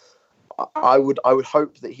 But I would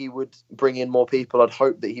hope that he would bring in more people. I'd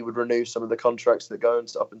hope that he would renew some of the contracts that go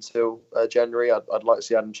up until January. I'd like to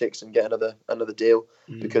see Adam Chickson get another deal,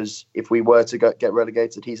 because if we were to get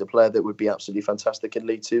relegated, he's a player that would be absolutely fantastic in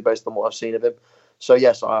League 2 based on what I've seen of him. So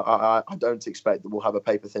yes, I don't expect that we'll have a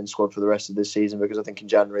paper-thin squad for the rest of this season, because I think in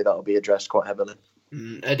January that'll be addressed quite heavily.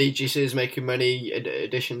 Eddie, do you see us making many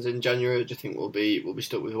additions in January, or do you think we'll be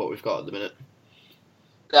stuck with what we've got at the minute?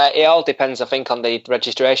 It all depends, I think, on the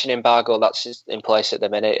registration embargo that's in place at the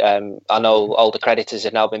minute. I know all the creditors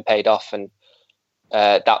have now been paid off, and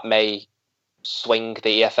that may swing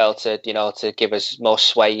the EFL to give us more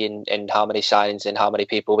sway in how many signings and how many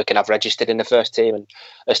people we can have registered in the first team. And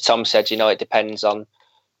as Tom said, it depends on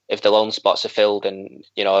if the loan spots are filled and,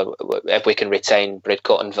 if we can retain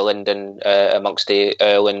Bridcut and Verlinden amongst the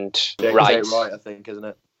Earl and Wright. Right, I think, isn't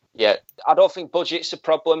it? Yeah, I don't think budget's a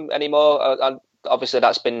problem anymore. Obviously,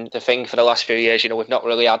 that's been the thing for the last few years. We've not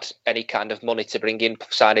really had any kind of money to bring in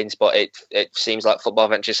signings, but it seems like Football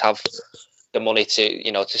Ventures have the money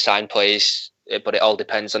to sign players. But it all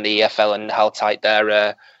depends on the EFL and how tight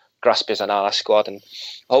their grasp is on our squad. And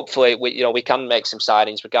hopefully, we can make some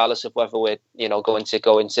signings, regardless of whether we're going to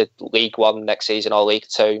go into League One next season or League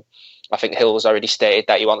Two. I think Hill's already stated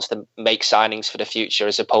that he wants to make signings for the future,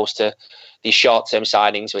 as opposed to these short-term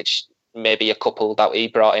signings, which maybe a couple that he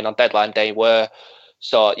brought in on deadline day were.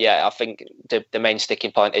 So, yeah, I think the main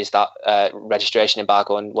sticking point is that registration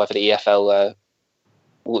embargo and whether the EFL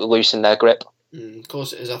loosen their grip. Of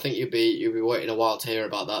course it is. I think you'll be waiting a while to hear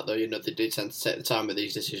about that, though. They do tend to take the time with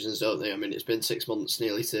these decisions, don't they? I mean, it's been 6 months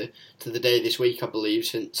nearly to the day this week, I believe,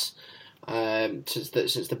 since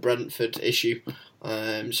the Brentford issue.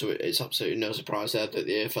 So it's absolutely no surprise there that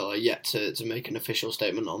the AFL are yet to make an official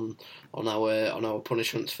statement on our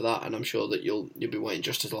punishments for that, and I'm sure that you'll be waiting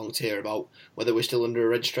just as long to hear about whether we're still under a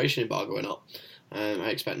registration embargo or not.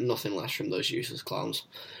 I expect nothing less from those useless clowns.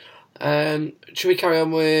 Should we carry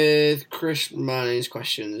on with Chris Manning's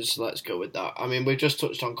questions? Let's go with that. I mean, we've just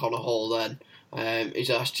touched on Connor Hall then. He's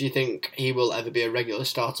asked, do you think he will ever be a regular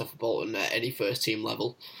starter for Bolton at any first team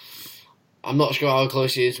level? I'm not sure how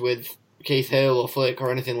close he is with Keith Hill or Flick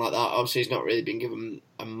or anything like that. Obviously, he's not really been given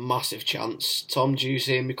a massive chance. Tom, do you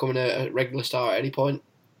see him becoming a regular starter at any point,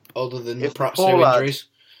 other than perhaps new injuries?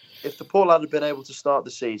 If the Paul lad had been able to start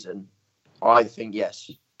the season, I think yes.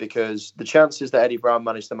 Because the chances that Eddie Brown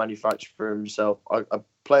managed to manufacture for himself, a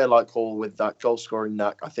player like Hall with that goal-scoring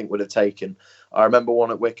knack, I think would have taken. I remember one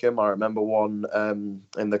at Wickham. I remember one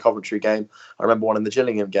in the Coventry game. I remember one in the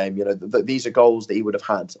Gillingham game. These are goals that he would have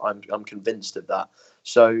had. I'm convinced of that.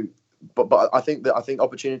 So, but I think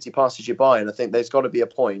opportunity passes you by, and I think there's got to be a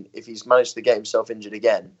point if he's managed to get himself injured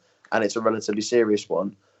again, and it's a relatively serious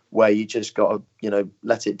one, where you just got to,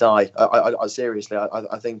 let it die. I seriously,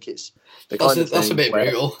 I think it's the kind of thing. That's a bit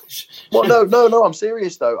brutal. Well, no, I'm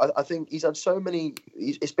serious though. I think he's had so many.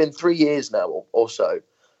 It's been 3 years now or so,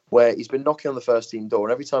 where he's been knocking on the first team door,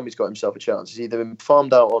 and every time he's got himself a chance, he's either been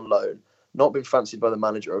farmed out on loan, not been fancied by the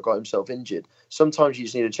manager, or got himself injured. Sometimes you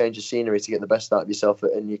just need a change of scenery to get the best out of yourself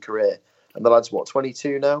in your career. And the lad's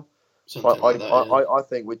 22 now. I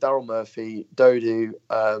think with Daryl Murphy, Dodu,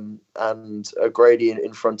 and O'Grady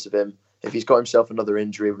in front of him, if he's got himself another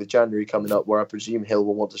injury with January coming up, where I presume Hill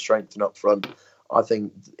will want to strengthen up front, I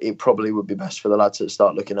think it probably would be best for the lad to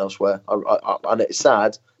start looking elsewhere. And it's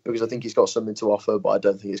sad because I think he's got something to offer, but I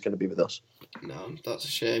don't think it's going to be with us. No, that's a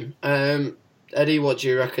shame. Eddie, what do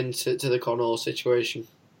you reckon to the Connor situation?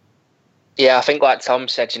 Yeah, I think like Tom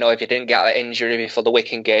said, if he didn't get that injury before the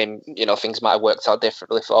Wigan game, things might have worked out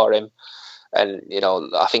differently for him. And,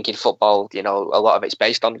 I think in football, a lot of it's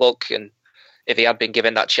based on luck. And if he had been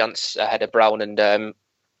given that chance ahead of Brown and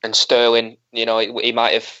Sterling, he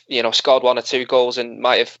might have, scored 1 or 2 goals and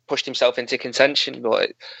might have pushed himself into contention.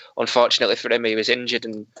 But unfortunately for him, he was injured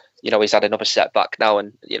and, he's had another setback now.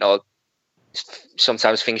 And,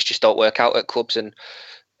 sometimes things just don't work out at clubs. And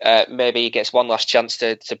maybe he gets one last chance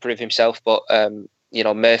to prove himself. But,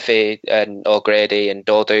 Murphy and O'Grady and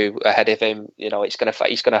Dodu ahead of him, he's going to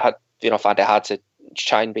find it hard to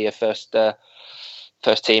try and be a first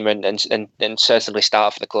teamer and certainly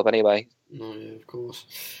start for the club anyway. No, yeah, of course.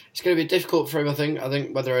 It's going to be difficult for him, I think. I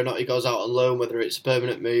think whether or not he goes out on loan, whether it's a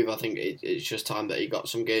permanent move, I think it's just time that he got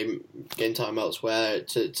some game time elsewhere,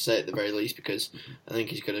 to say at the very least, because I think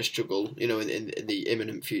he's going to struggle, in the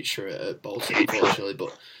imminent future at Bolton, unfortunately.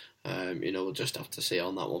 But, we'll just have to see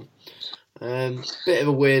on that one. Bit of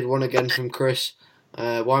a weird one again from Chris.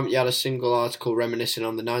 Why haven't you had a single article reminiscing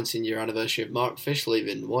on the 19-year anniversary of Mark Fish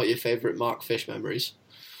leaving? What are your favourite Mark Fish memories?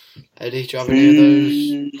 Eddie, do you have any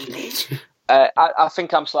of those? I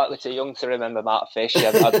think I'm slightly too young to remember Mark Fish. Me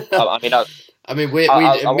and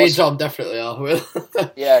Tom definitely are.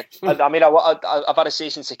 Yeah, I've had a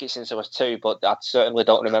season ticket since I was 2, but I certainly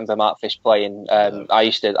don't remember Mark Fish playing. I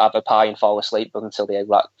used to have a pie and fall asleep until the age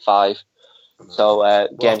of 5. So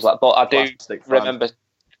games like, but I do remember.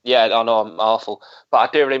 Yeah, I know I'm awful, but I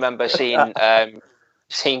do remember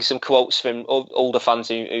seeing some quotes from older fans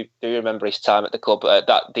who do remember his time at the club,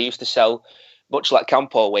 that they used to sell, much like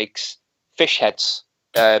Campo wigs, fish heads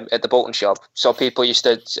at the Bolton shop. So people used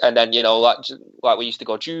to, and then like we used to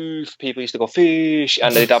go Juve, people used to go fish,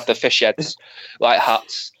 and they'd have the fish heads like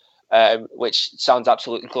hats. which sounds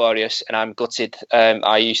absolutely glorious. And I'm gutted.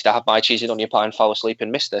 I used to have my cheese and onion pie and fall asleep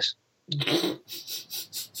and missed this.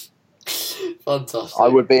 Fantastic. I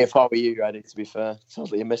would be if I were you, Eddie, to be fair.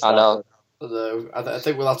 Sounds like you missed I that. know. Although I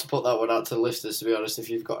think we'll have to put that one out to the listeners, to be honest. If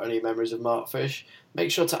you've got any memories of Mark Fish, make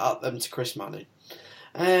sure to add them to Chris Manning.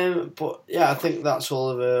 But yeah, I think that's all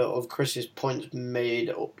of Chris's points made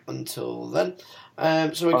up until then. So I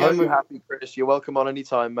again, hope you're happy, Chris. You're welcome on any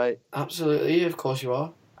time, mate. Absolutely, of course you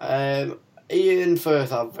are. Ian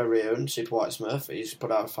Firth, our very own Super White Smurf, he's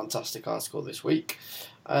put out a fantastic article this week.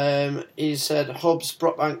 He said, Hobbs,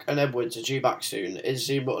 Brockbank and Edwards are due back soon. Is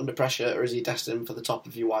Zuma under pressure or is he destined for the top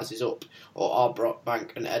if he wises up? Or are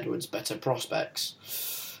Brockbank and Edwards better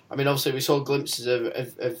prospects? I mean, obviously we saw glimpses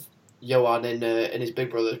of Johan in his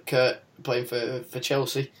big brother Kurt playing for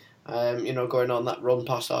Chelsea. Going on that run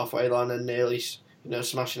past halfway line and nearly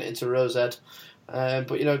smashing it into Rosehead.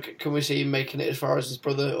 But can we see him making it as far as his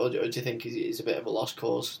brother, or do you think he's a bit of a lost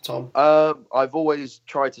cause, Tom? I've always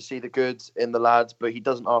tried to see the good in the lad, but he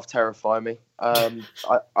doesn't half terrify me.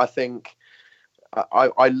 I think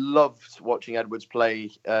I loved watching Edwards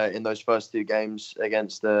play in those first two games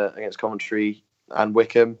against Coventry and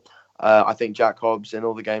Wickham. I think Jack Hobbs, in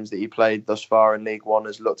all the games that he played thus far in League One,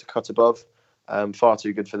 has looked a cut above. Far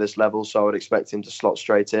too good for this level, so I would expect him to slot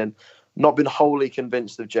straight in. Not been wholly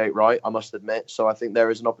convinced of Jake Wright, I must admit. So I think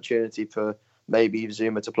there is an opportunity for maybe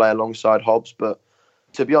Zuma to play alongside Hobbs. But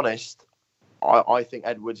to be honest, I think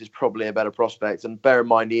Edwards is probably a better prospect. And bear in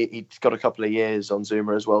mind, he's got a couple of years on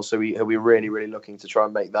Zuma as well. So he'll be really, really looking to try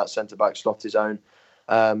and make that centre-back slot his own.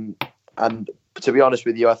 And to be honest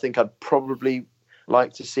with you, I think I'd probably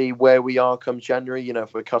like to see where we are come January.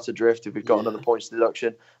 If we're cut adrift, if we've got another points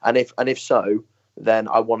deduction. And if so, then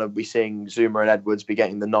I want to be seeing Zuma and Edwards be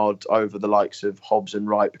getting the nod over the likes of Hobbs and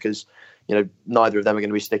Wright, because neither of them are going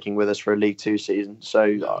to be sticking with us for a League Two season. So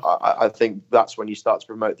I think that's when you start to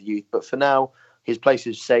promote the youth. But for now, his place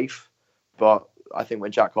is safe. But I think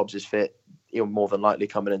when Jack Hobbs is fit, he'll more than likely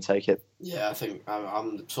come in and take it. Yeah, I think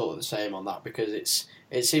I'm sort of the same on that, because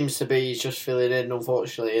it seems to be he's just filling in,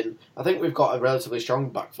 unfortunately. And I think we've got a relatively strong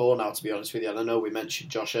back four now, to be honest with you. And I know we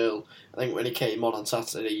mentioned Josh Earl. I think when he came on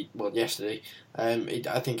yesterday,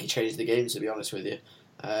 I think he changed the game, to be honest with you.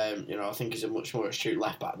 I think he's a much more astute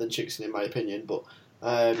left back than Chickson, in my opinion. But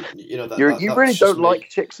you really don't like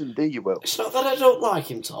Chickson, do you, Will? It's not that I don't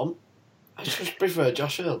like him, Tom. I just prefer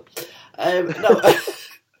Josh Earl. No.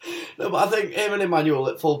 No, but I think him and Emmanuel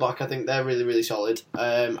at full-back, I think they're really, really solid.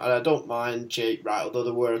 And I don't mind Jake Wright, although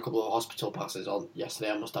there were a couple of hospital passes on yesterday,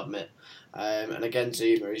 I must admit. And again,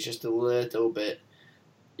 Zuma, he's just a little bit,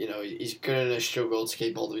 he's going to struggle to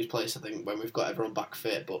keep hold of his place, I think, when we've got everyone back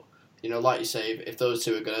fit. But, like you say, if those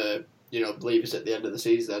two are going to, leave us at the end of the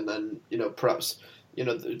season, then, perhaps,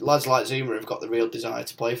 lads like Zuma have got the real desire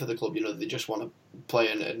to play for the club. They just want to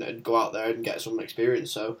play and go out there and get some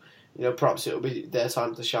experience. So, perhaps it'll be their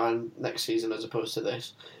time to shine next season as opposed to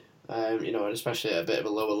this. And especially at a bit of a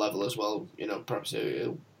lower level as well. Perhaps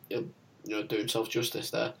he'll do himself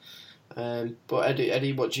justice there. But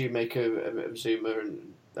Eddie, what do you make of Zuma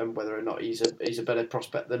and whether or not he's a better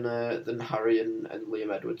prospect than Harry and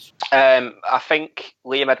Liam Edwards? I think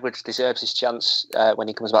Liam Edwards deserves his chance when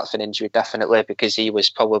he comes back from injury, definitely, because he was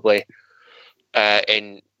probably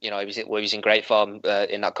he was in great form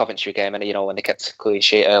in that Coventry game, and when he kept a clean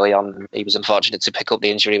sheet early on, he was unfortunate to pick up the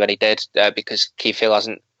injury when he did, because Keith Hill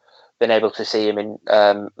hasn't been able to see him in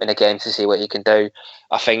a game to see what he can do.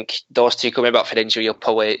 I think those two coming back from injury will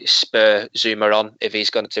probably spur Zuma on if he's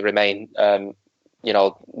going to remain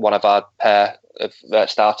one of our pair of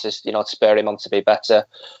starters, to spur him on to be better,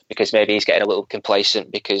 because maybe he's getting a little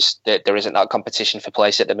complacent because there isn't that competition for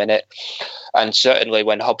place at the minute. And certainly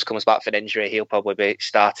when Hobbs comes back from injury, he'll probably be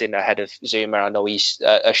starting ahead of Zuma. I know he's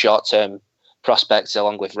a short-term prospect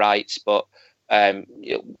along with Wright, but in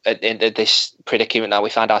this predicament that we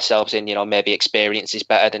find ourselves in, maybe experience is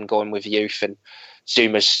better than going with youth. And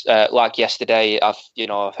Zuma's, like yesterday, I've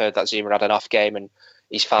heard that Zuma had an off game, and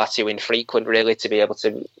he's far too infrequent, really, to be able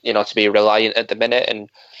to, to be reliant at the minute. And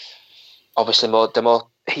obviously, the more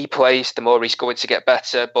he plays, the more he's going to get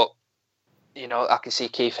better. But, I can see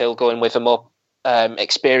Keith Hill going with a more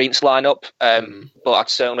experienced lineup. But I'd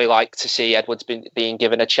certainly like to see Edwards being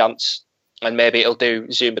given a chance. And maybe it'll do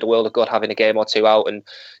Zuma the world of good having a game or two out and,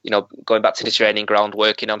 going back to the training ground,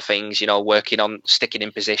 working on things, working on sticking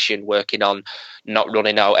in position, working on not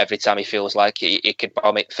running out every time he feels like he could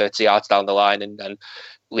bomb it 30 yards down the line and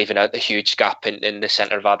leaving a huge gap in the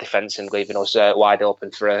centre of our defence and leaving us wide open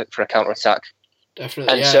for a counter-attack.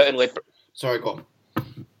 Definitely, and certainly... Sorry, go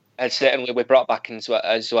on. And certainly we brought back as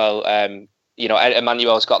well,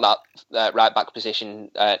 Emmanuel's got that right-back position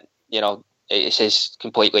It's his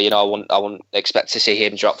completely. I wouldn't expect to see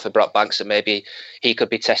him drop for Brockbank, so maybe he could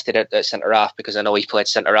be tested at centre half, because I know he played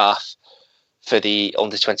centre half for the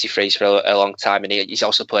under-23s for a long time, and he's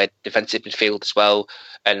also played defensive midfield as well.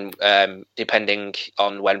 And depending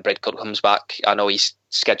on when Bridcut comes back, I know he's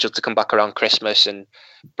scheduled to come back around Christmas, and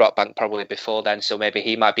Brockbank probably before then, so maybe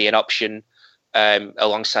he might be an option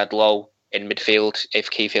alongside Lowe in midfield if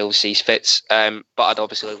Keith sees fit. But I'd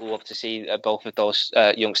obviously love to see both of those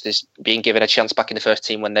youngsters being given a chance back in the first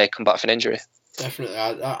team when they come back from injury. Definitely,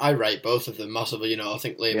 I rate both of them massively. I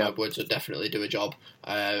think Liam Edwards would definitely do a job,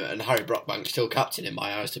 and Harry Brockbank's still captain in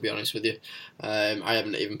my eyes, to be honest with you. I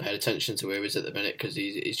haven't even paid attention to where he is at the minute, because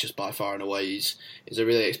he's just by far and away he's a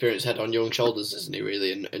really experienced head on young shoulders, isn't he?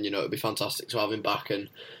 Really, and it'd be fantastic to have him back. And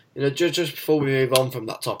just before we move on from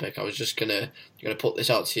that topic, I was just gonna put this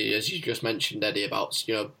out to you, as you just mentioned, Eddie, about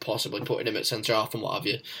possibly putting him at centre half and what have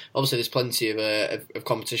you. Obviously, there's plenty of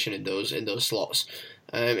competition in those slots.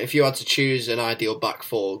 If you had to choose an ideal back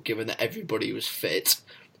four, given that everybody was fit,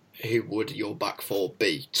 who would your back four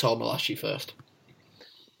be? Tom, I'll ask you first.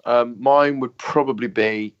 Mine would probably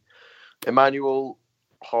be Emmanuel,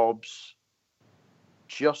 Hobbs,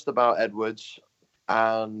 just about Edwards,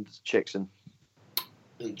 and Chickson.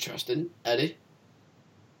 Interesting. Eddie?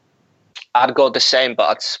 I'd go the same, but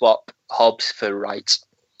I'd swap Hobbs for Wright.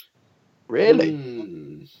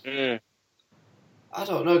 Really? I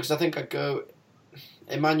don't know, because I think I'd go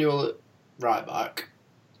Emmanuel at right back,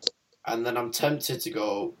 and then I'm tempted to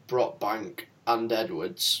go Brockbank and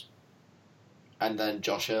Edwards, and then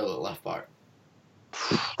Josh Earl at left back.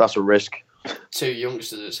 That's a risk. Two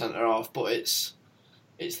youngsters at centre half, but it's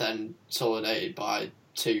then solidated by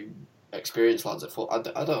two experienced lads at foot. I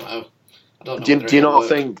don't know. Do you not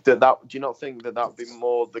think that would be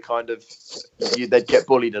more the kind of they'd get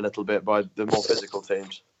bullied a little bit by the more physical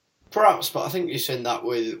teams? Perhaps, but I think you've seen that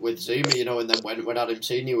with Zuma, and then when Adam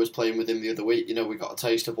Senior was playing with him the other week, we got a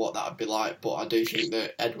taste of what that would be like. But I do think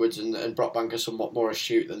that Edwards and Brockbank are somewhat more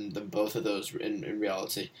astute than both of those in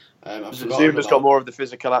reality. Zuma's got more of the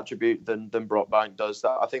physical attribute than Brockbank does.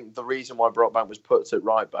 That I think the reason why Brockbank was put at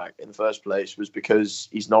right back in the first place was because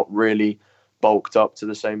he's not really bulked up to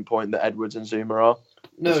the same point that Edwards and Zuma are.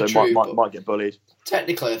 No, so true, might get bullied.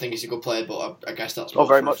 Technically, I think he's a good player, but I guess that's more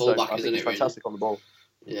very for much a fullback, so. I think he's fantastic on the ball.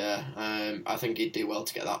 Yeah, I think he'd do well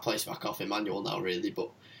to get that place back off Emmanuel now, really.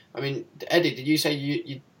 But I mean, Eddie, did you say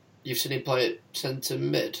you've seen him play at centre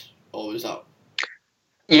mid, or was that?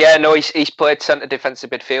 Yeah, no, he's played centre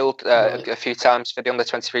defensive midfield a few times for the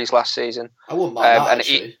under-23s last season. I wouldn't mind that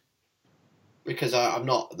actually, because I'm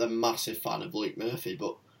not the massive fan of Luke Murphy,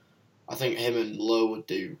 but I think him and Lowe would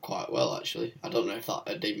do quite well actually. I don't know if that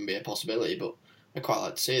would even be a possibility, but I'd quite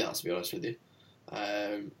like to see that, to be honest with you.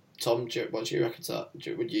 Tom, what do you reckon to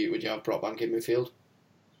that? Would you have Brockbank in midfield?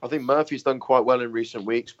 I think Murphy's done quite well in recent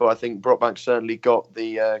weeks, but I think Brockbank certainly got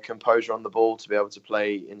the composure on the ball to be able to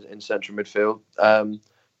play in central midfield.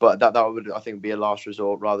 But that would, I think, be a last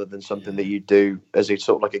resort rather than something that you do as a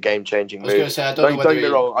sort of like a game-changing move. I was going to say, I don't know get me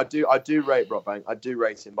wrong, I do rate Brockbank. I do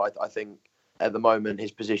rate him, but I think at the moment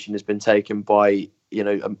his position has been taken by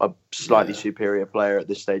a slightly superior player at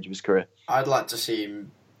this stage of his career. I'd like to see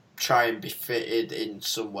him try and be fitted in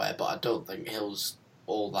somewhere, but I don't think Hill's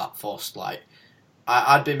all that fussed. Like,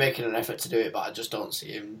 I'd be making an effort to do it, but I just don't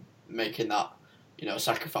see him making that,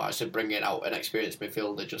 sacrifice of bringing out an experienced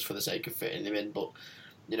midfielder just for the sake of fitting him in. But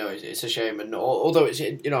it's a shame, and although it's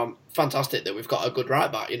fantastic that we've got a good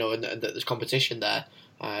right back, and that there's competition there.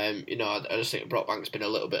 I just think Brockbank's been a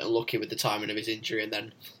little bit unlucky with the timing of his injury, and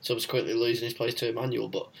then subsequently losing his place to Emmanuel.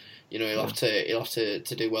 But he'll have to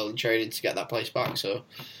do well in training to get that place back. So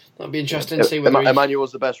that'll be interesting to see whether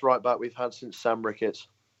Emmanuel's the best right back we've had since Sam Ricketts.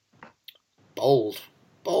 Bold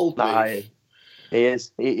Nah, move. He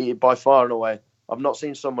is. He by far and away. I've not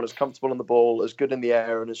seen someone as comfortable on the ball, as good in the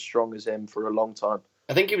air, and as strong as him for a long time.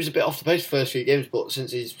 I think he was a bit off the pace the first few games, but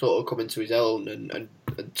since he's sort of come into his own and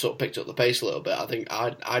sort of picked up the pace a little bit, I think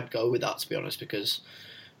I'd go with that, to be honest, because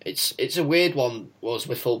it's a weird one with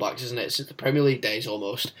fullbacks, isn't it? Since the Premier League days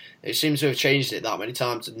almost. It seems to have changed it that many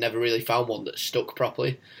times and never really found one that stuck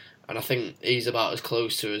properly. And I think he's about as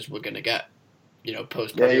close to as we're going to get,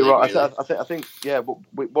 post Premier League. Yeah, you're right. Really. I think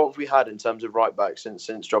what have we had in terms of right backs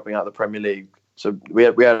since dropping out of the Premier League? So we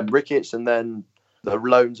had Ricketts, and then the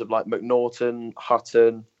loans of like McNaughton,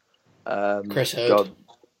 Hutton, Chris Hurd,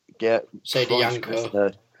 Sadie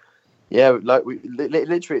Yanko. Yeah,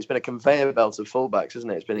 literally, it's been a conveyor belt of fullbacks, isn't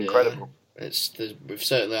it? It's been incredible. We've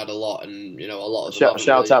certainly had a lot, and a lot of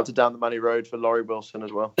shout out to Down the Money Road for Laurie Wilson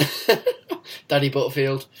as well. Danny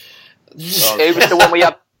Butterfield. It was the one we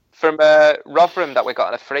had from Rotherham that we got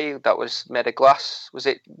on a free that was made of glass. Was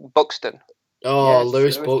it Buxton? Oh, Yes,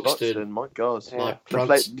 Lewis Buxton. My God. Yeah.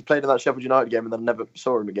 He played in that Sheffield United game and then never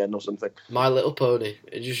saw him again or something. My Little Pony.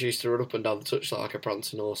 He just used to run up and down the touchline like a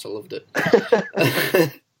prancing horse. I loved it.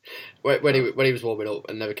 when he was warming up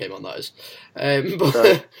and never came on, that is.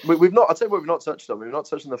 But We've not. I'll tell you what we've not touched on. We've not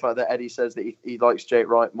touched on the fact that Eddie says that he likes Jake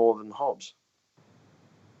Wright more than Hobbs.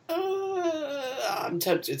 I'm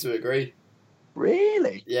tempted to agree.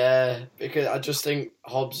 Really? Yeah, because I just think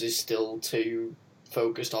Hobbs is still too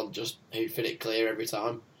focused on just hoofing it clear every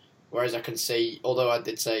time. Whereas I can see, although I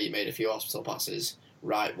did say he made a few hospital passes,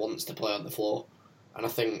 Wright wants to play on the floor. And I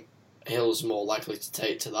think Hill's more likely to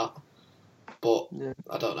take to that. But Yeah.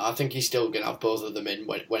 I don't know. I think he's still going to have both of them in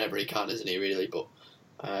whenever he can, isn't he, really? But,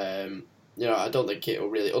 I don't think it'll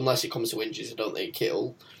really, unless it comes to injuries, I don't think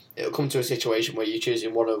it'll come to a situation where you're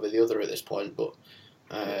choosing one over the other at this point. But,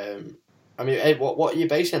 what are you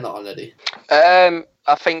basing that on, Eddie?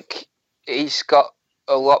 I think he's got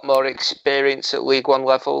a lot more experience at League One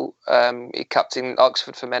level. He captained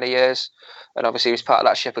Oxford for many years, and obviously he was part of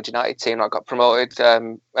that Sheffield United team that got promoted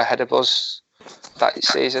ahead of us that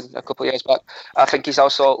season a couple of years back. I think he's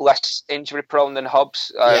also less injury prone than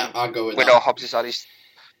Hobbs. I'll go with we that. know Hobbs has had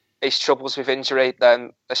his troubles with injury,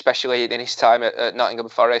 especially in his time at Nottingham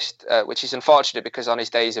Forest, which is unfortunate because on his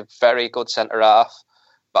day he's a very good centre half.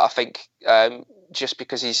 But I think just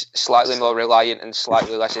because he's slightly more reliant and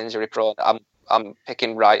slightly less injury prone, I'm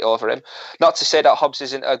picking Wright over him. Not to say that Hobbs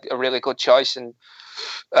isn't a really good choice and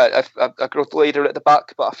a good leader at the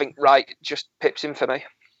back, but I think Wright just pips him for me.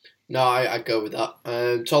 No, I'd go with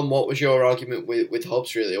that. Tom, what was your argument with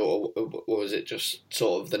Hobbs, really? Or was it just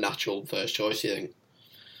sort of the natural first choice, you think?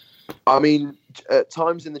 I mean, at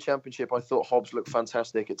times in the Championship, I thought Hobbs looked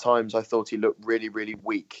fantastic. At times, I thought he looked really, really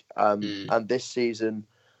weak. And this season,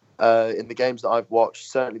 in the games that I've watched,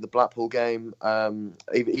 certainly the Blackpool game,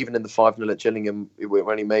 even in the 5-0 at Gillingham,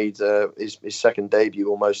 when he made his second debut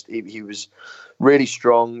almost, he was really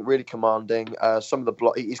strong, really commanding. Some of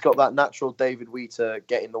the he's got that natural David Wheater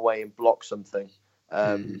get in the way and block something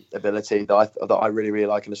ability that I really, really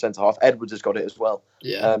like in the centre half. Edwards has got it as well.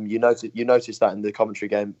 Yeah. You noticed that in the commentary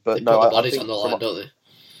game, but They no, put the I bodies think on the line, don't they?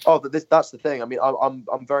 Oh, that's the thing. I mean,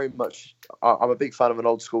 I'm very much I'm a big fan of an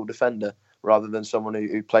old school defender rather than someone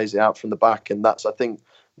who plays it out from the back, and that's, I think,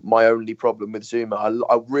 my only problem with Zuma.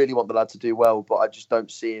 I really want the lad to do well, but I just don't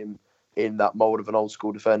see him in that mould of an old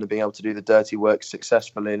school defender being able to do the dirty work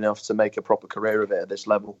successfully enough to make a proper career of it at this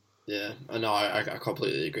level. Yeah, I know. I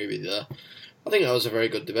completely agree with you there. I think that was a very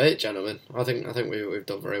good debate, gentlemen. I think we've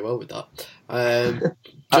done very well with that. Pat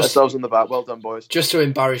ourselves on the back. Well done, boys. Just to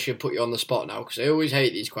embarrass you and put you on the spot now, because I always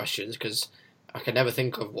hate these questions because I can never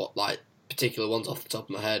think of what particular ones off the top of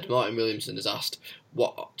my head. Martin Williamson has asked,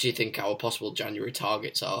 what do you think our possible January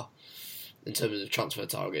targets are in terms of transfer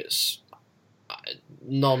targets?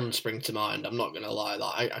 None spring to mind. I'm not going to lie.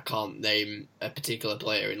 I can't name a particular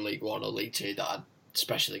player in League One or League Two that I'd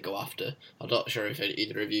especially go after. I'm not sure if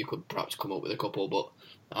either of you could perhaps come up with a couple, but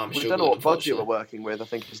I'm struggling. We don't know what budget we're working with. I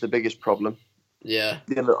think is the biggest problem. Yeah.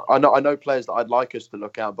 I know players that I'd like us to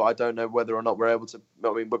look at, but I don't know whether or not we're able to.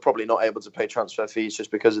 I mean, we're probably not able to pay transfer fees just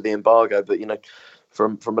because of the embargo. But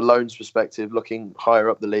from a loans perspective, looking higher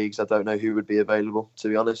up the leagues, I don't know who would be available. To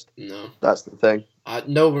be honest, No, that's the thing.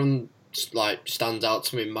 No one stands out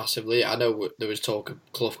to me massively. I know there was talk of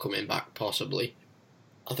Clough coming back possibly.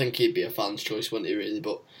 I think he'd be a fan's choice, wouldn't he? Really,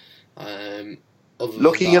 but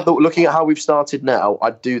looking at how we've started now,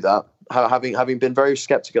 I'd do that. Having been very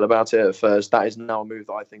sceptical about it at first, that is now a move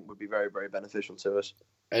that I think would be very, very beneficial to us.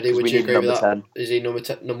 Eddie, would you agree with that? 10. Is he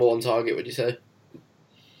number one target, would you say?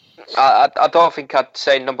 I don't think I'd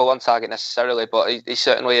say number one target necessarily, but he's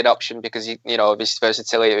certainly an option because of his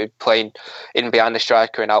versatility of playing in behind the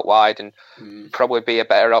striker and out wide, and probably be a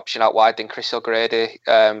better option out wide than Chris O'Grady.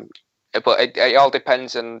 But it all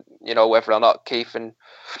depends on whether or not Keith and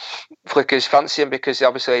Flickers fancy him, because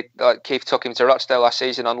obviously Keith took him to Rochdale last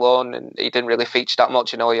season on loan and he didn't really feature that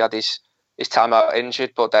much. He had his time out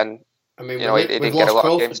injured, but then he didn't get a lot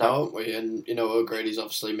of games now, haven't we? And O'Grady's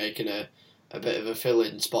obviously making a bit of a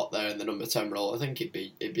fill-in spot there in the number 10 role. I think it'd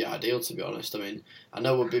be ideal, to be honest. I mean, I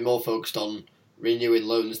know we'd be more focused on renewing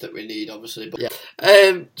loans that we need, obviously. But yeah.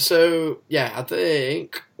 I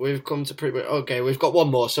think we've come to pretty much... Okay, we've got one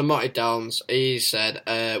more. So Marty Downs, he said,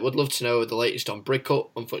 would love to know the latest on Brickut.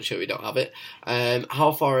 Unfortunately, we don't have it.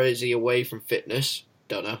 How far is he away from fitness?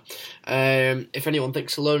 Don't know. If anyone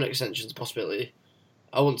thinks a loan extension is a possibility,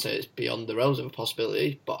 I wouldn't say it's beyond the realms of a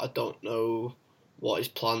possibility, but I don't know what his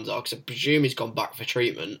plans are, because I presume he's gone back for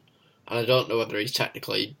treatment, and I don't know whether he's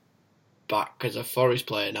technically back as a Forest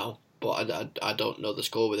player now. but I don't know the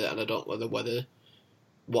score with it, and I don't know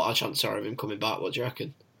what our chances are of him coming back. What do you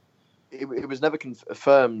reckon? It was never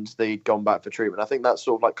confirmed that he'd gone back for treatment. I think that's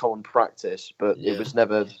sort of like common practice, but it was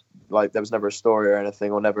never there was never a story or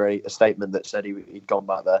anything, or never a statement that said he'd gone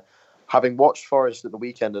back there. Having watched Forest at the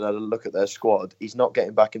weekend and had a look at their squad, he's not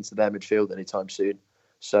getting back into their midfield anytime soon.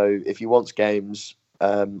 So if he wants games,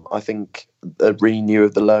 I think a renew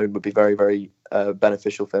of the loan would be very, very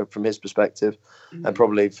beneficial from his perspective, and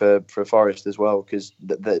probably for Forest as well, because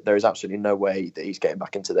there is absolutely no way that he's getting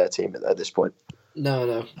back into their team at this point.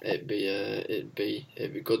 No, it'd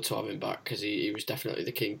be good to have him back, because he was definitely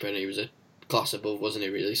the kingpin. He was a class above, wasn't he?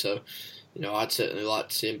 Really, so I'd certainly like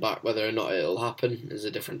to see him back. Whether or not it'll happen is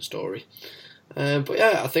a different story. But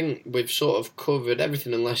yeah, I think we've sort of covered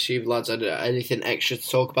everything, unless you lads had anything extra to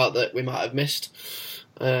talk about that we might have missed.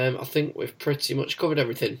 I think we've pretty much covered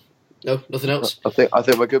everything. No, nothing else? I think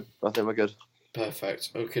we're good.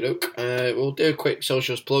 Perfect. Okie doke. We'll do a quick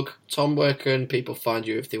socials plug. Tom, where can people find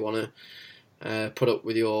you if they want to put up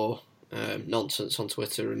with your nonsense on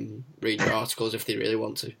Twitter and read your articles if they really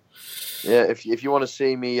want to? Yeah, if you want to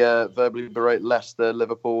see me verbally berate Leicester,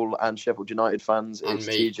 Liverpool, and Sheffield United fans, and it's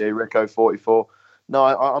me. TJ Rico 44. No,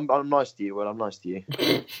 I'm nice to you. Well, I'm nice to you.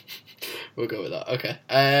 We'll go with that. Okay.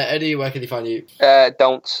 Eddie, where can they find you?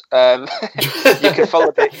 Don't. You can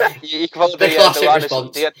follow the classic Lana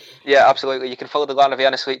response. Yeah, absolutely. You can follow the Lana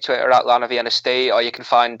Vienna Suite Twitter at Lana Vienna State, or you can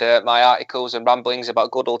find my articles and ramblings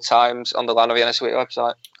about good old times on the Lana Vienna Suite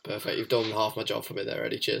website. Perfect. You've done half my job for me there,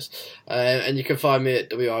 Eddie. Cheers. And you can find me at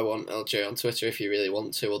WI1LJ on Twitter if you really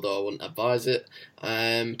want to, although I wouldn't advise it.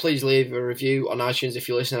 Please leave a review on iTunes if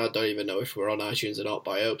you're listening. I don't even know if we're on iTunes or not,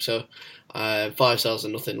 but I hope so. 5 stars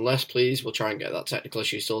and nothing less, please. We'll try and get that technical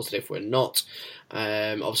issue sorted if we're not.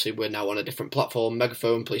 Obviously, we're now on a different platform,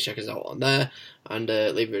 Megaphone. Please check us out on there and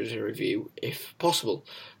leave us a review if possible.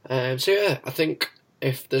 So yeah, I think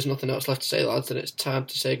if there's nothing else left to say, lads, then it's time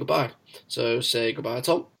to say goodbye. So say goodbye,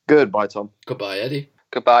 Tom. Goodbye, Tom. Goodbye, Eddie.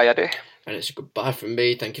 Goodbye, Eddie. And it's a goodbye from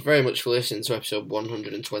me. Thank you very much for listening to episode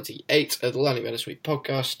 128 of the Lana Vienna Suite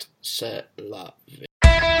podcast. C'est la vie.